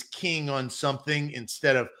defense is king on something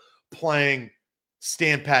instead of playing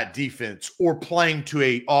stand pat defense or playing to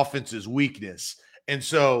a offense's weakness. And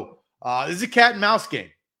so this is a cat and mouse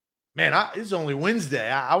game. Man, it's only Wednesday.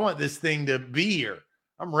 I want this thing to be here.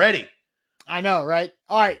 I'm ready. I know, right?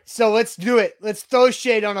 All right, so let's do it. Let's throw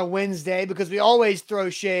shade on a Wednesday, because we always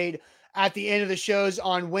throw shade at the end of the shows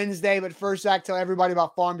on Wednesday. But first, Zach, tell everybody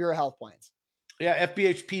about Farm Bureau Health Plans. Yeah,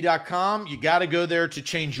 FBHP.com. You got to go there to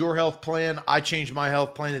change your health plan. I changed my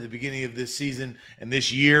health plan at the beginning of this season and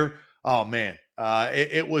this year. Oh, man.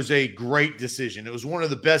 It was a great decision. It was one of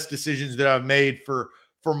the best decisions that I've made for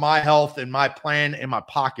my health and my plan and my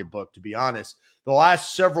pocketbook, to be honest. The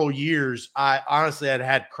last several years, I honestly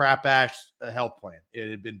had crap-ass health plan. It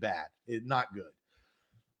had been bad. Not good.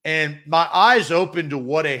 And my eyes opened to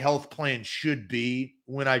what a health plan should be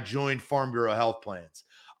when I joined Farm Bureau Health Plans.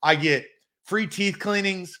 I get free teeth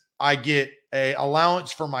cleanings. I get a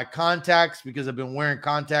allowance for my contacts because I've been wearing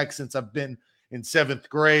contacts since I've been in 7th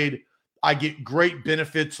grade. I get great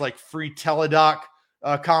benefits like free teledoc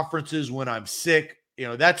conferences when I'm sick.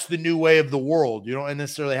 That's the new way of the world. You don't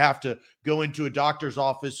necessarily have to go into a doctor's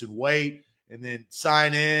office and wait and then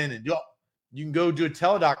sign in, and you can go to a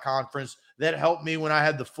teledoc conference. That helped me when I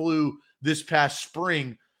had the flu this past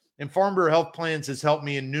spring. And Farm Bureau Health Plans has helped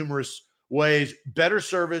me in numerous ways. Better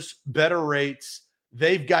service, better rates.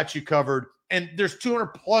 They've got you covered. And there's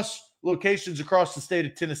 200-plus locations across the state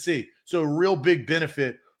of Tennessee. So a real big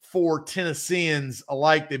benefit for Tennesseans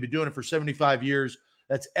alike. They've been doing it for 75 years.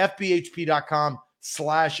 That's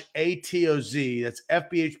FBHP.com/ATOZ. That's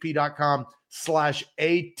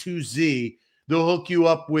FBHP.com/A2Z. They'll hook you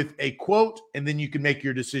up with a quote, and then you can make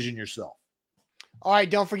your decision yourself. All right,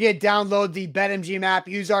 don't forget, download the BetMGM app,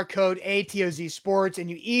 use our code ATOZ Sports,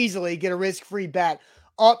 and you easily get a risk-free bet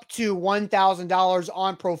up to $1,000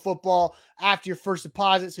 on pro football after your first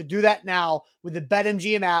deposit. So do that now with the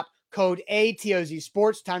BetMGM app, code ATOZ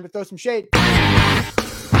Sports. Time to throw some shade.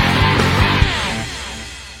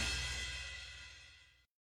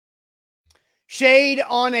 Shade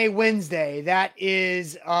on a Wednesday. That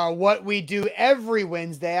is what we do every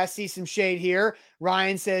Wednesday. I see some shade here.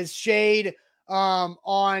 Ryan says shade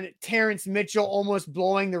on Terrence Mitchell almost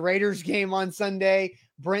blowing the Raiders game on Sunday.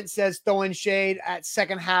 Brent says throwing shade at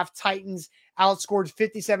second half. Titans outscored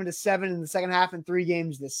 57-7 in the second half in 3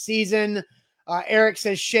 games this season. Eric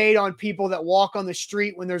says shade on people that walk on the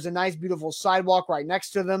street when there's a nice, beautiful sidewalk right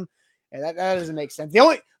next to them. Yeah, that doesn't make sense.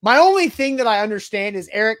 My only thing that I understand is,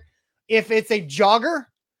 Eric, if it's a jogger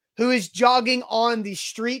who is jogging on the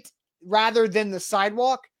street rather than the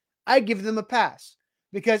sidewalk, I give them a pass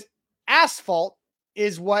because asphalt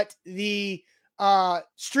is what the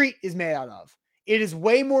street is made out of. It is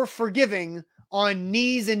way more forgiving on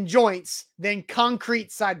knees and joints than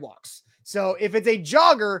concrete sidewalks. So if it's a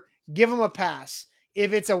jogger, give them a pass.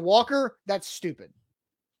 If it's a walker, that's stupid.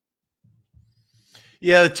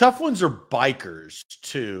 Yeah, the tough ones are bikers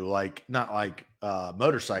too, like not like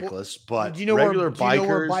motorcyclists, but regular bikers. Do you know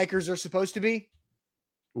where bikers are supposed to be?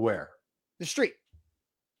 Where? The street.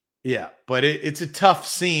 Yeah, but it's a tough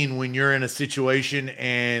scene when you're in a situation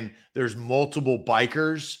and there's multiple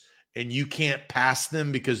bikers and you can't pass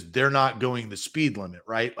them because they're not going the speed limit,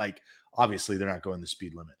 right? Like, obviously they're not going the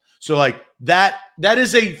speed limit. So like that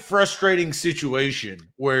is a frustrating situation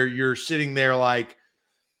where you're sitting there like,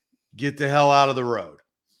 get the hell out of the road.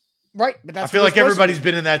 Right. But that's I feel like everybody's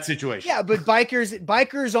been in that situation. Yeah, but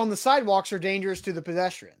bikers on the sidewalks are dangerous to the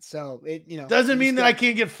pedestrians. So it, doesn't mean that I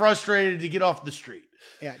can't get frustrated to get off the street.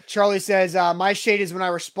 Yeah. Charlie says, my shade is when I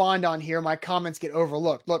respond on here, my comments get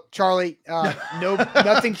overlooked. Look, Charlie,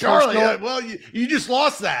 nothing Charlie, personal. Well, you just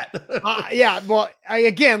lost that. Yeah. Well,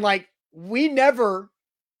 we never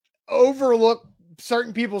overlook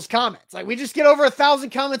certain people's comments. Like, we just get over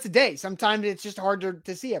 1,000 comments a day. Sometimes it's just hard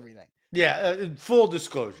to see everything. Yeah, full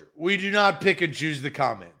disclosure. We do not pick and choose the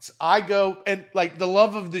comments. I go and like the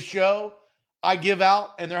love of the show I give out,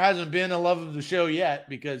 and there hasn't been a love of the show yet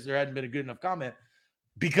because there hadn't been a good enough comment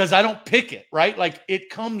because I don't pick it, right? Like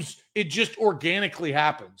it just organically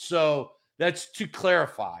happens. So that's to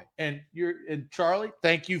clarify. And Charlie,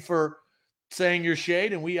 thank you for saying your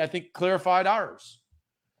shade. And I think clarified ours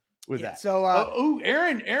with that. So,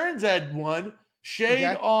 Aaron's had one.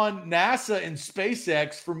 Shade on NASA and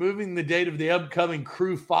SpaceX for moving the date of the upcoming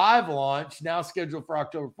Crew 5 launch, now scheduled for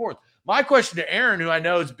October 4th. My question to Aaron, who I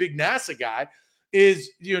know is a big NASA guy, is,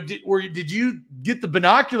 did you get the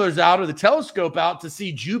binoculars out or the telescope out to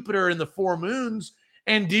see Jupiter and the 4 moons?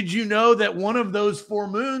 And did you know that one of those 4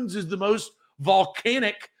 moons is the most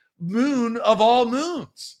volcanic moon of all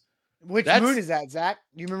moons? Which moon is that, Zach?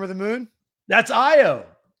 You remember the moon? That's Io.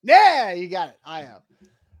 Yeah, you got it.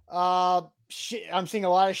 Io. I'm seeing a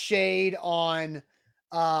lot of shade on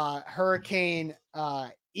Hurricane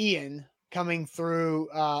Ian coming through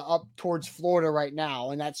up towards Florida right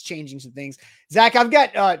now, and that's changing some things. Zach, I've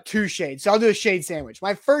got 2 shades, so I'll do a shade sandwich.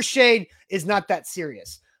 My first shade is not that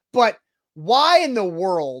serious, but why in the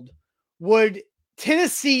world would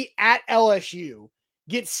Tennessee at LSU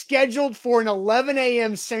get scheduled for an 11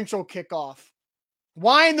 a.m. Central kickoff?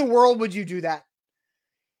 Why in the world would you do that?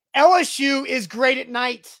 LSU is great at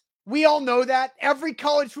night. We all know that. Every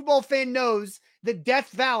college football fan knows that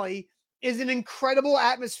Death Valley is an incredible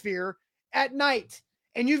atmosphere at night.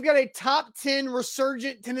 And you've got a top 10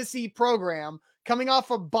 resurgent Tennessee program coming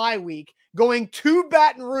off a bye week, going to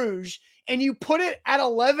Baton Rouge, and you put it at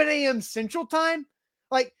 11 a.m. Central Time?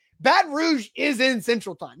 Like, Baton Rouge is in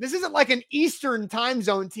Central Time. This isn't like an Eastern time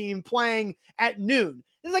zone team playing at noon.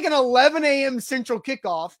 This is like an 11 a.m. Central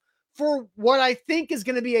kickoff for what I think is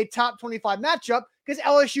going to be a top 25 matchup, because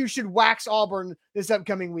LSU should wax Auburn this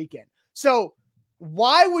upcoming weekend. So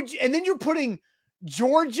why would you? And then you're putting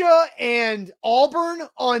Georgia and Auburn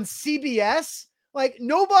on CBS. Like,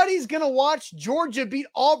 nobody's going to watch Georgia beat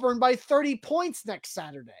Auburn by 30 points next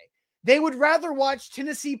Saturday. They would rather watch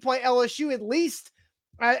Tennessee play LSU at least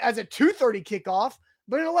as a 2:30 kickoff,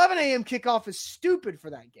 but an 11 a.m. kickoff is stupid for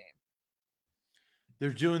that game.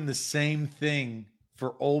 They're doing the same thing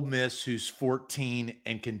for Ole Miss, who's 14,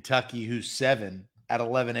 and Kentucky, who's 7, at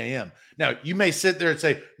 11 a.m. Now, you may sit there and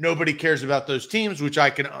say, nobody cares about those teams, which I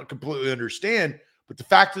can completely understand. But the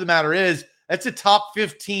fact of the matter is, that's a top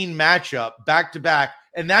 15 matchup back-to-back,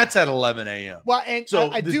 and that's at 11 a.m. Well, and so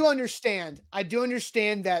I do understand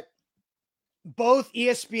that both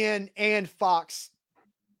ESPN and Fox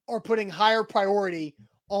are putting higher priority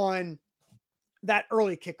on that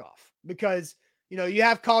early kickoff because, you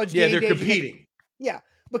have college game days. Yeah, they're competing.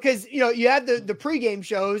 Because, you had the pregame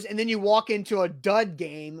shows and then you walk into a dud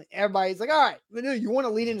game. Everybody's like, all right, you want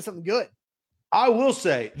to lead into something good. I will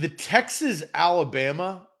say the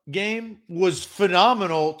Texas-Alabama game was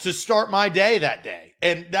phenomenal to start my day that day.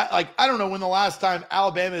 And that, like, I don't know when the last time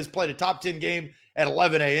Alabama has played a top 10 game at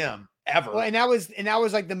 11 a.m. ever. Well, and that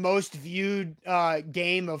was like the most viewed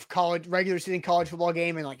game of regular season college football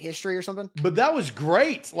game in like history or something. But that was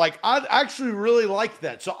great. Like, I actually really liked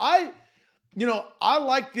that. So I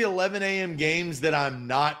like the 11 a.m. games that I'm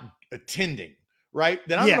not attending, right?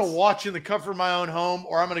 That I'm going to watch in the comfort of my own home,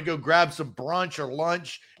 or I'm going to go grab some brunch or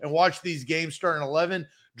lunch and watch these games starting at 11,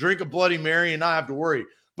 drink a Bloody Mary and not have to worry.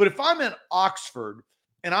 But if I'm in Oxford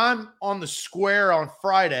and I'm on the square on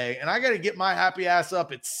Friday and I got to get my happy ass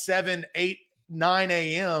up at 7, 8, 9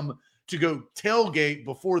 a.m. to go tailgate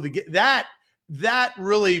before the game, that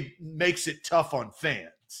really makes it tough on fans.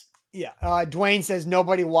 Yeah. Dwayne says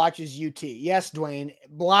nobody watches UT. Yes, Dwayne.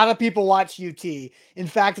 A lot of people watch UT. In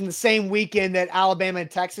fact, in the same weekend that Alabama and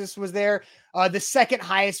Texas was there, the second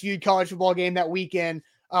highest viewed college football game that weekend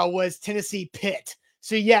was Tennessee Pitt.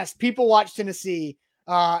 So yes, people watch Tennessee,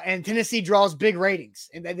 and Tennessee draws big ratings,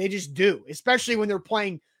 and they just do, especially when they're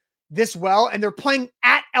playing this well and they're playing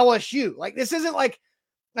at LSU. Like, this isn't like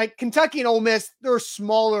Kentucky and Ole Miss. They're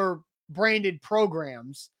smaller branded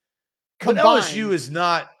programs. But LSU is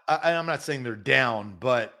not, I'm not saying they're down,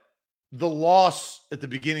 but the loss at the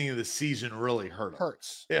beginning of the season really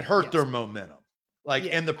hurts. It hurt their momentum,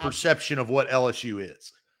 and the perception of what LSU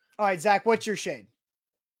is. All right, Zach, what's your shade?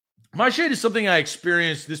 My shade is something I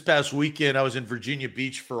experienced this past weekend. I was in Virginia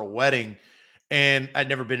Beach for a wedding, and I'd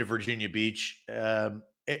never been to Virginia Beach.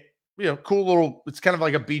 Cool little, it's kind of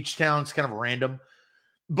like a beach town. It's kind of random,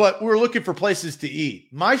 but we're looking for places to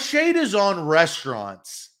eat. My shade is on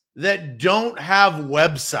restaurants that don't have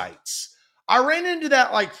websites. I ran into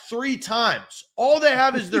that like 3 times. All they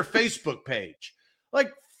have is their Facebook page.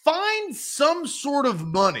 Like, find some sort of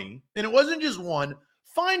money, and it wasn't just one,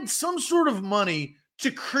 find some sort of money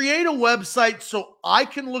to create a website so I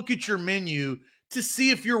can look at your menu to see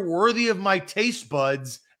if you're worthy of my taste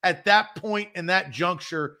buds at that point in that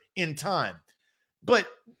juncture in time. But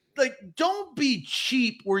don't be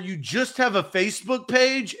cheap where you just have a Facebook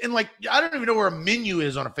page and I don't even know where a menu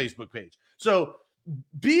is on a Facebook page. So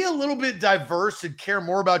be a little bit diverse and care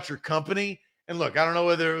more about your company. And look, I don't know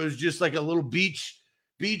whether it was just like a little beach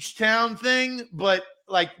town thing, but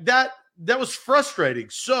that was frustrating.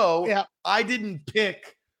 So I didn't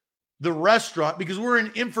pick the restaurant because we're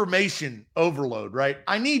in information overload, right?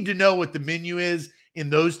 I need to know what the menu is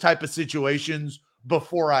in those type of situations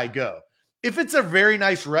before I go. If it's a very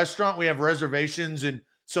nice restaurant, we have reservations and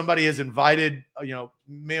somebody has invited,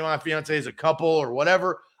 me and my fiance as a couple or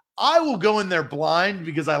whatever, I will go in there blind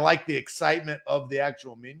because I like the excitement of the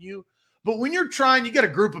actual menu. But when you got a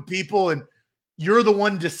group of people and you're the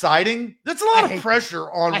one deciding, that's a lot of pressure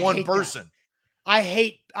on one person.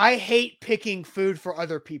 That. I hate picking food for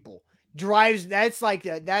other people. That's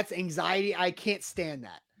anxiety. I can't stand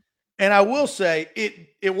that. And I will say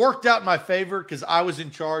it worked out in my favor because I was in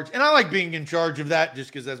charge, and I like being in charge of that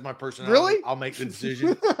just because that's my personality. Really? I'll make the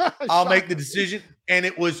decision. I'll make the decision. And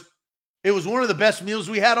it was one of the best meals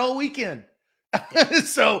we had all weekend.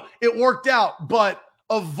 So it worked out. But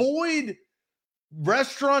avoid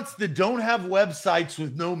restaurants that don't have websites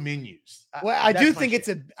with no menus. Well, I do think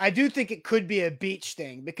it could be a beach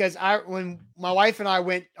thing because when my wife and I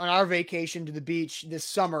went on our vacation to the beach this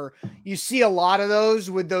summer, you see a lot of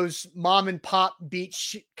those with those mom and pop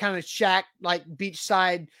beach kind of shack, like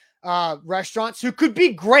beachside restaurants who could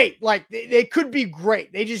be great. Like they could be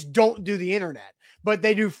great. They just don't do the internet, but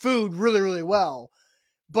they do food really, really well.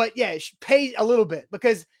 But yeah, pay a little bit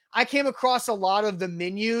because I came across a lot of the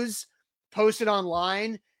menus posted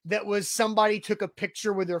online that was somebody took a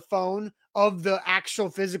picture with their phone of the actual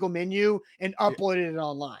physical menu and uploaded it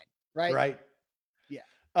online. Right. Right.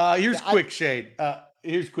 Yeah. Here's quick shade.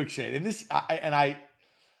 And this, I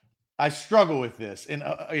struggle with this and,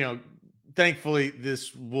 thankfully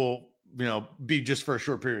this will, be just for a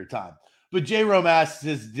short period of time, but J Rome asks,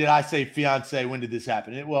 did I say fiance? When did this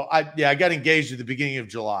happen? I got engaged at the beginning of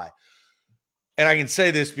July, and I can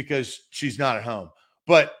say this because she's not at home,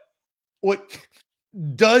 but what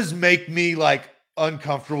does make me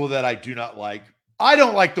uncomfortable that I do not like, I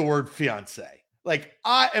don't like the word fiance.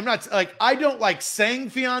 I don't like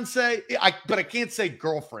saying fiance, but I can't say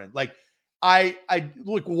girlfriend. Look,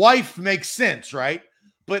 wife makes sense, right?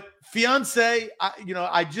 But fiance,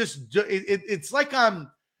 it's like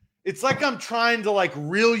I'm trying to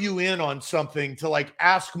reel you in on something to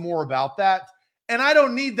ask more about that. And I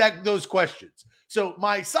don't need those questions. So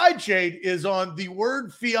my side shade is on the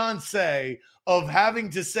word fiance, of having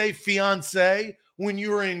to say fiance when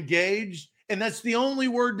you are engaged. And that's the only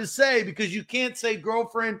word to say because you can't say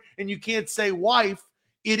girlfriend and you can't say wife.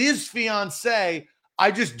 It is fiance.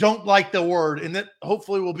 I just don't like the word. And that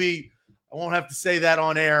hopefully will be I won't have to say that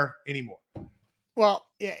on air anymore. Well,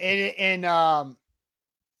 yeah,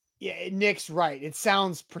 yeah, Nick's right. It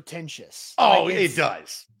sounds pretentious. Oh, it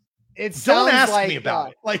does. It sounds Don't ask like, me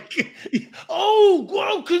about it. Like, oh,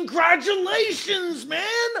 well, congratulations, man.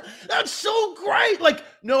 That's so great. Like,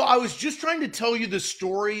 no, I was just trying to tell you the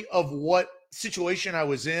story of what situation I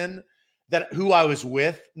was in, who I was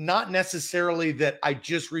with, not necessarily that I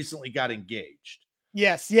just recently got engaged.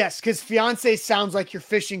 Yes, because fiance sounds like you're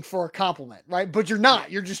fishing for a compliment, right? But you're not.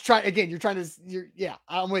 You're just trying. Again,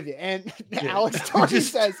 I'm with you. And Alex Tony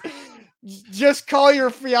says, just call your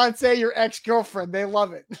fiance your ex-girlfriend. They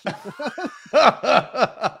love it.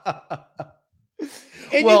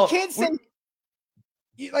 And you can't say,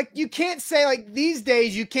 you can't say, like, these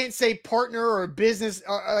days, you can't say partner or business,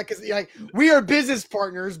 like we are business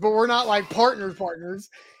partners, but we're not like partners.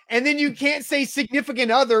 And then you can't say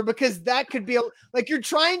significant other, because that could be like you're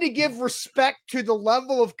trying to give respect to the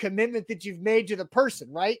level of commitment that you've made to the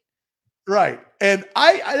person, right? Right. And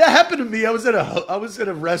that happened to me. I was at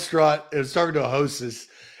a restaurant and was talking to a hostess,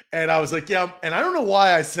 and I was like, yeah, and I don't know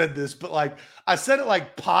why I said this, but like I said it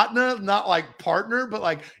like partner, not like partner, but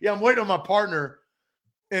like, yeah, I'm waiting on my partner.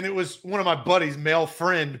 And it was one of my buddies, male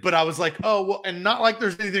friend, but I was like, oh, well, and not like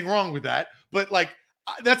there's anything wrong with that, but like,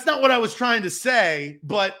 that's not what I was trying to say,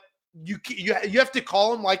 but you have to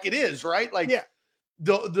call them like it is, right? Like, yeah.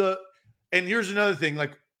 And here's another thing,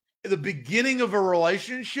 like the beginning of a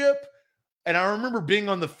relationship. And I remember being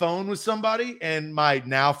on the phone with somebody, and my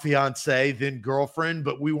now fiance, then girlfriend,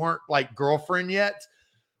 but we weren't like girlfriend yet.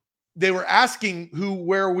 They were asking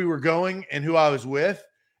where we were going and who I was with.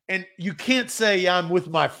 And you can't say, yeah, I'm with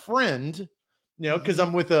my friend, because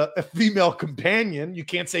I'm with a female companion. You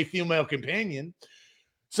can't say female companion.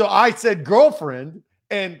 So I said girlfriend,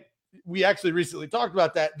 and we actually recently talked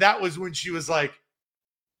about that. That was when she was like,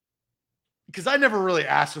 because I never really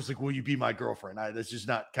asked her, I was like, will you be my girlfriend? That's just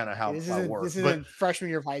not kind of how I work. This is freshman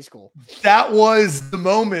year of high school. That was the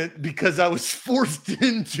moment, because I was forced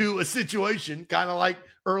into a situation, kind of like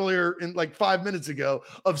earlier in like 5 minutes ago,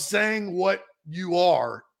 of saying what you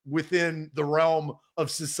are within the realm of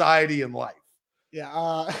society and life.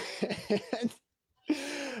 Yeah.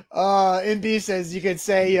 NB says you could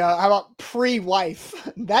say, how about pre-wife?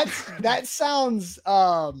 That sounds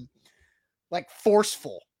like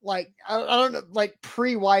forceful. Like, I don't know, like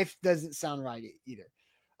pre-wife doesn't sound right either.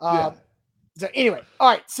 So anyway, all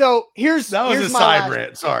right. So here's a side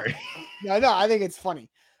rant. Sorry. No, I think it's funny.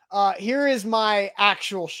 Here is my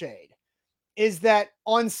actual shade, is that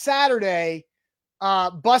on Saturday,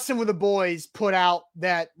 Bussin' with the Boys put out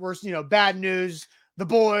that we're, bad news. The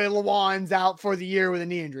boy Lawan's out for the year with a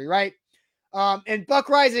knee injury, right? And Buck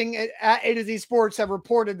Rising at A to Z Sports have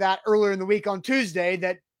reported that earlier in the week on Tuesday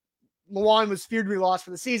that Lawan was feared to be lost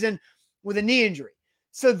for the season with a knee injury.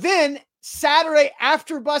 So then Saturday,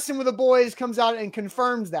 after Bussin' with the Boys comes out and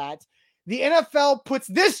confirms that, the NFL puts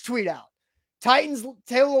this tweet out: Titans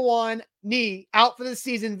Taylor Lewan knee out for the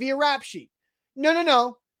season via rap sheet.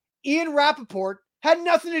 No. Ian Rappaport had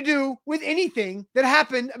nothing to do with anything that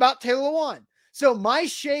happened about Taylor Lewan. So my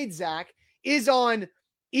shade, Zach, is on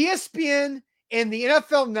ESPN and the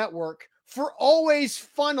NFL Network for always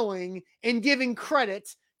funneling and giving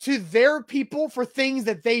credit to their people for things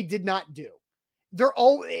that they did not do.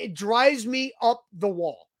 It drives me up the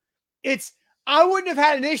wall. I wouldn't have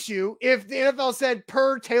had an issue if the NFL said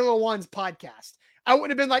per Taylor Lewan's podcast. I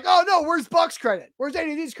wouldn't have been like, oh no, where's Buck's credit? Where's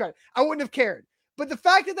any of these credit? I wouldn't have cared. But the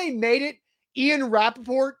fact that they made it Ian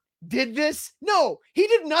Rappaport did this, no, he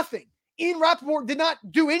did nothing. Ian Rappaport did not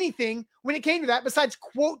do anything when it came to that besides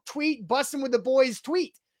quote tweet Bussin' with the Boys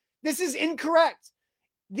tweet. This is incorrect.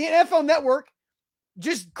 The NFL Network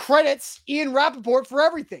just credits Ian Rappaport for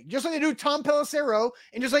everything, just like they do Tom Pelissero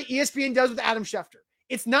and just like ESPN does with Adam Schefter.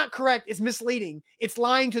 It's not correct. It's misleading. It's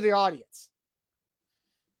lying to the audience.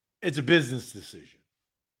 It's a business decision,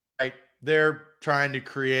 right? They're trying to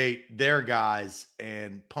create their guys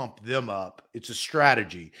and pump them up. It's a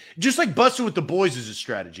strategy. Just like Bussin' with the Boys is a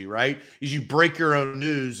strategy, right? Is you break your own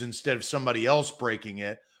news instead of somebody else breaking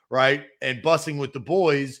it, right? And Bussin' with the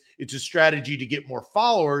Boys, it's a strategy to get more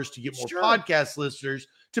followers, to get more podcast listeners,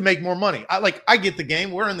 to make more money. I get the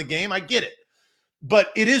game. We're in the game. I get it.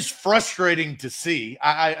 But it is frustrating to see.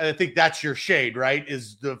 I think that's your shade, right?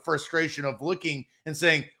 Is the frustration of looking and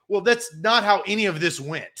saying, well, that's not how any of this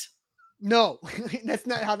went. No, that's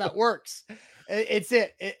not how that works. It's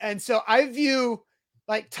it. And so I view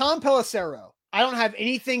like Tom Pelissero. I don't have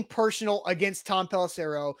anything personal against Tom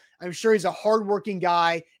Pelissero. I'm sure he's a hardworking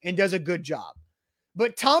guy and does a good job.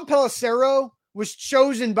 But Tom Pelissero was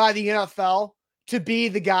chosen by the NFL to be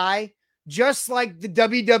the guy, just like the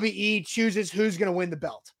WWE chooses who's going to win the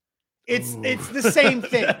belt. It's the same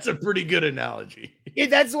thing. That's a pretty good analogy.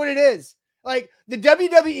 That's what it is. Like the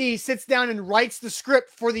WWE sits down and writes the script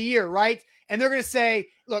for the year, right? And they're going to say,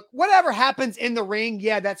 look, whatever happens in the ring,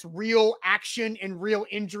 yeah, that's real action and real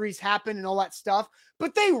injuries happen and all that stuff.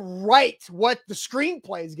 But they write what the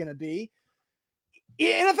screenplay is going to be.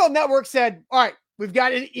 NFL Network said, all right, we've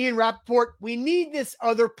got Ian Rappaport. We need this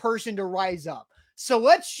other person to rise up. So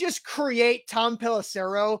let's just create Tom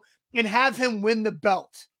Pelissero and have him win the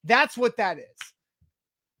belt. That's what that is.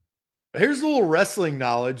 Here's a little wrestling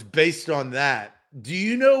knowledge based on that. Do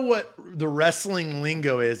you know what the wrestling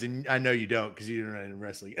lingo is? And I know you don't because you don't know in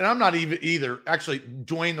wrestling. And I'm not even either. Actually,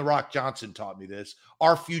 Dwayne "The Rock" Johnson taught me this.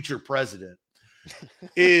 Our future president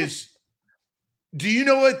is, do you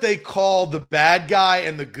know what they call the bad guy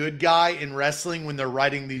and the good guy in wrestling when they're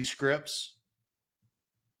writing these scripts?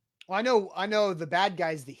 Well, I know the bad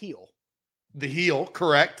guy's the heel. The heel,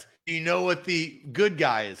 correct. Do you know what the good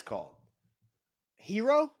guy is called?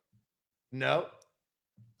 Hero? No.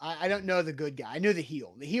 I don't know the good guy. I knew the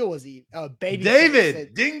heel. The heel was the baby.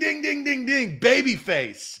 David. Ding, ding, ding, ding, ding. Baby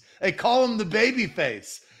face. They call him the baby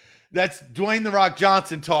face. That's Dwayne "The Rock"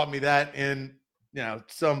 Johnson taught me that in,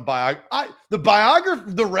 some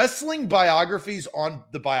the wrestling biographies on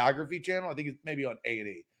the Biography channel. I think it's maybe on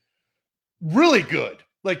A&E. Really good.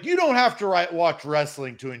 Like, you don't have to watch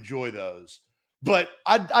wrestling to enjoy those. But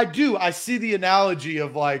I do. I see the analogy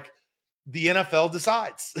of like the NFL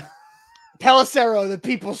decides. Pelissero, the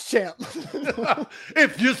people's champ.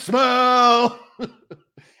 If you smell.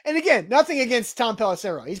 And again, nothing against Tom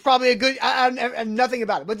Pelissero. He's probably a good, nothing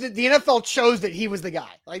about it. But the NFL chose that he was the guy.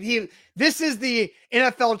 Like this is the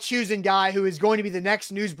NFL choosing guy who is going to be the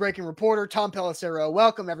next news breaking reporter, Tom Pelissero.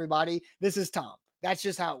 Welcome, everybody. This is Tom. That's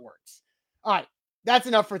just how it works. All right. That's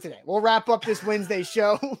enough for today. We'll wrap up this Wednesday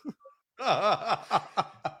show.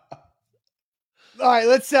 All right,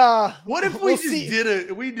 let's what if we did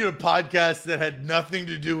a podcast that had nothing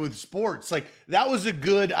to do with sports? Like, that was a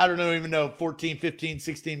good, I don't know, even know 14, 15,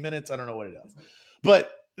 16 minutes. I don't know what it is.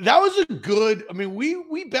 But that was a good, I mean,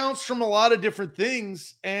 we bounced from a lot of different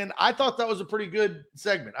things, and I thought that was a pretty good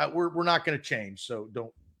segment. We're not going to change, so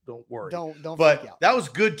don't worry. Don't but freak out. That was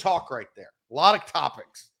good talk right there. A lot of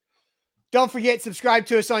topics. Don't forget, subscribe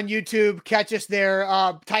to us on YouTube. Catch us there.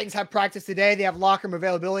 Titans have practice today. They have locker room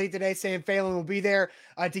availability today. Sam Phelan will be there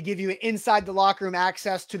to give you inside the locker room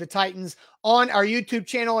access to the Titans on our YouTube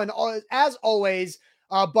channel. And as always,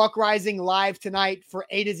 Buck Rising live tonight for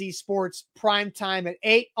A to Z Sports prime time at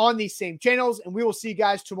 8 on these same channels. And we will see you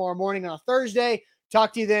guys tomorrow morning on a Thursday.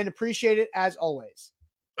 Talk to you then. Appreciate it as always.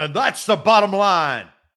 And that's the bottom line.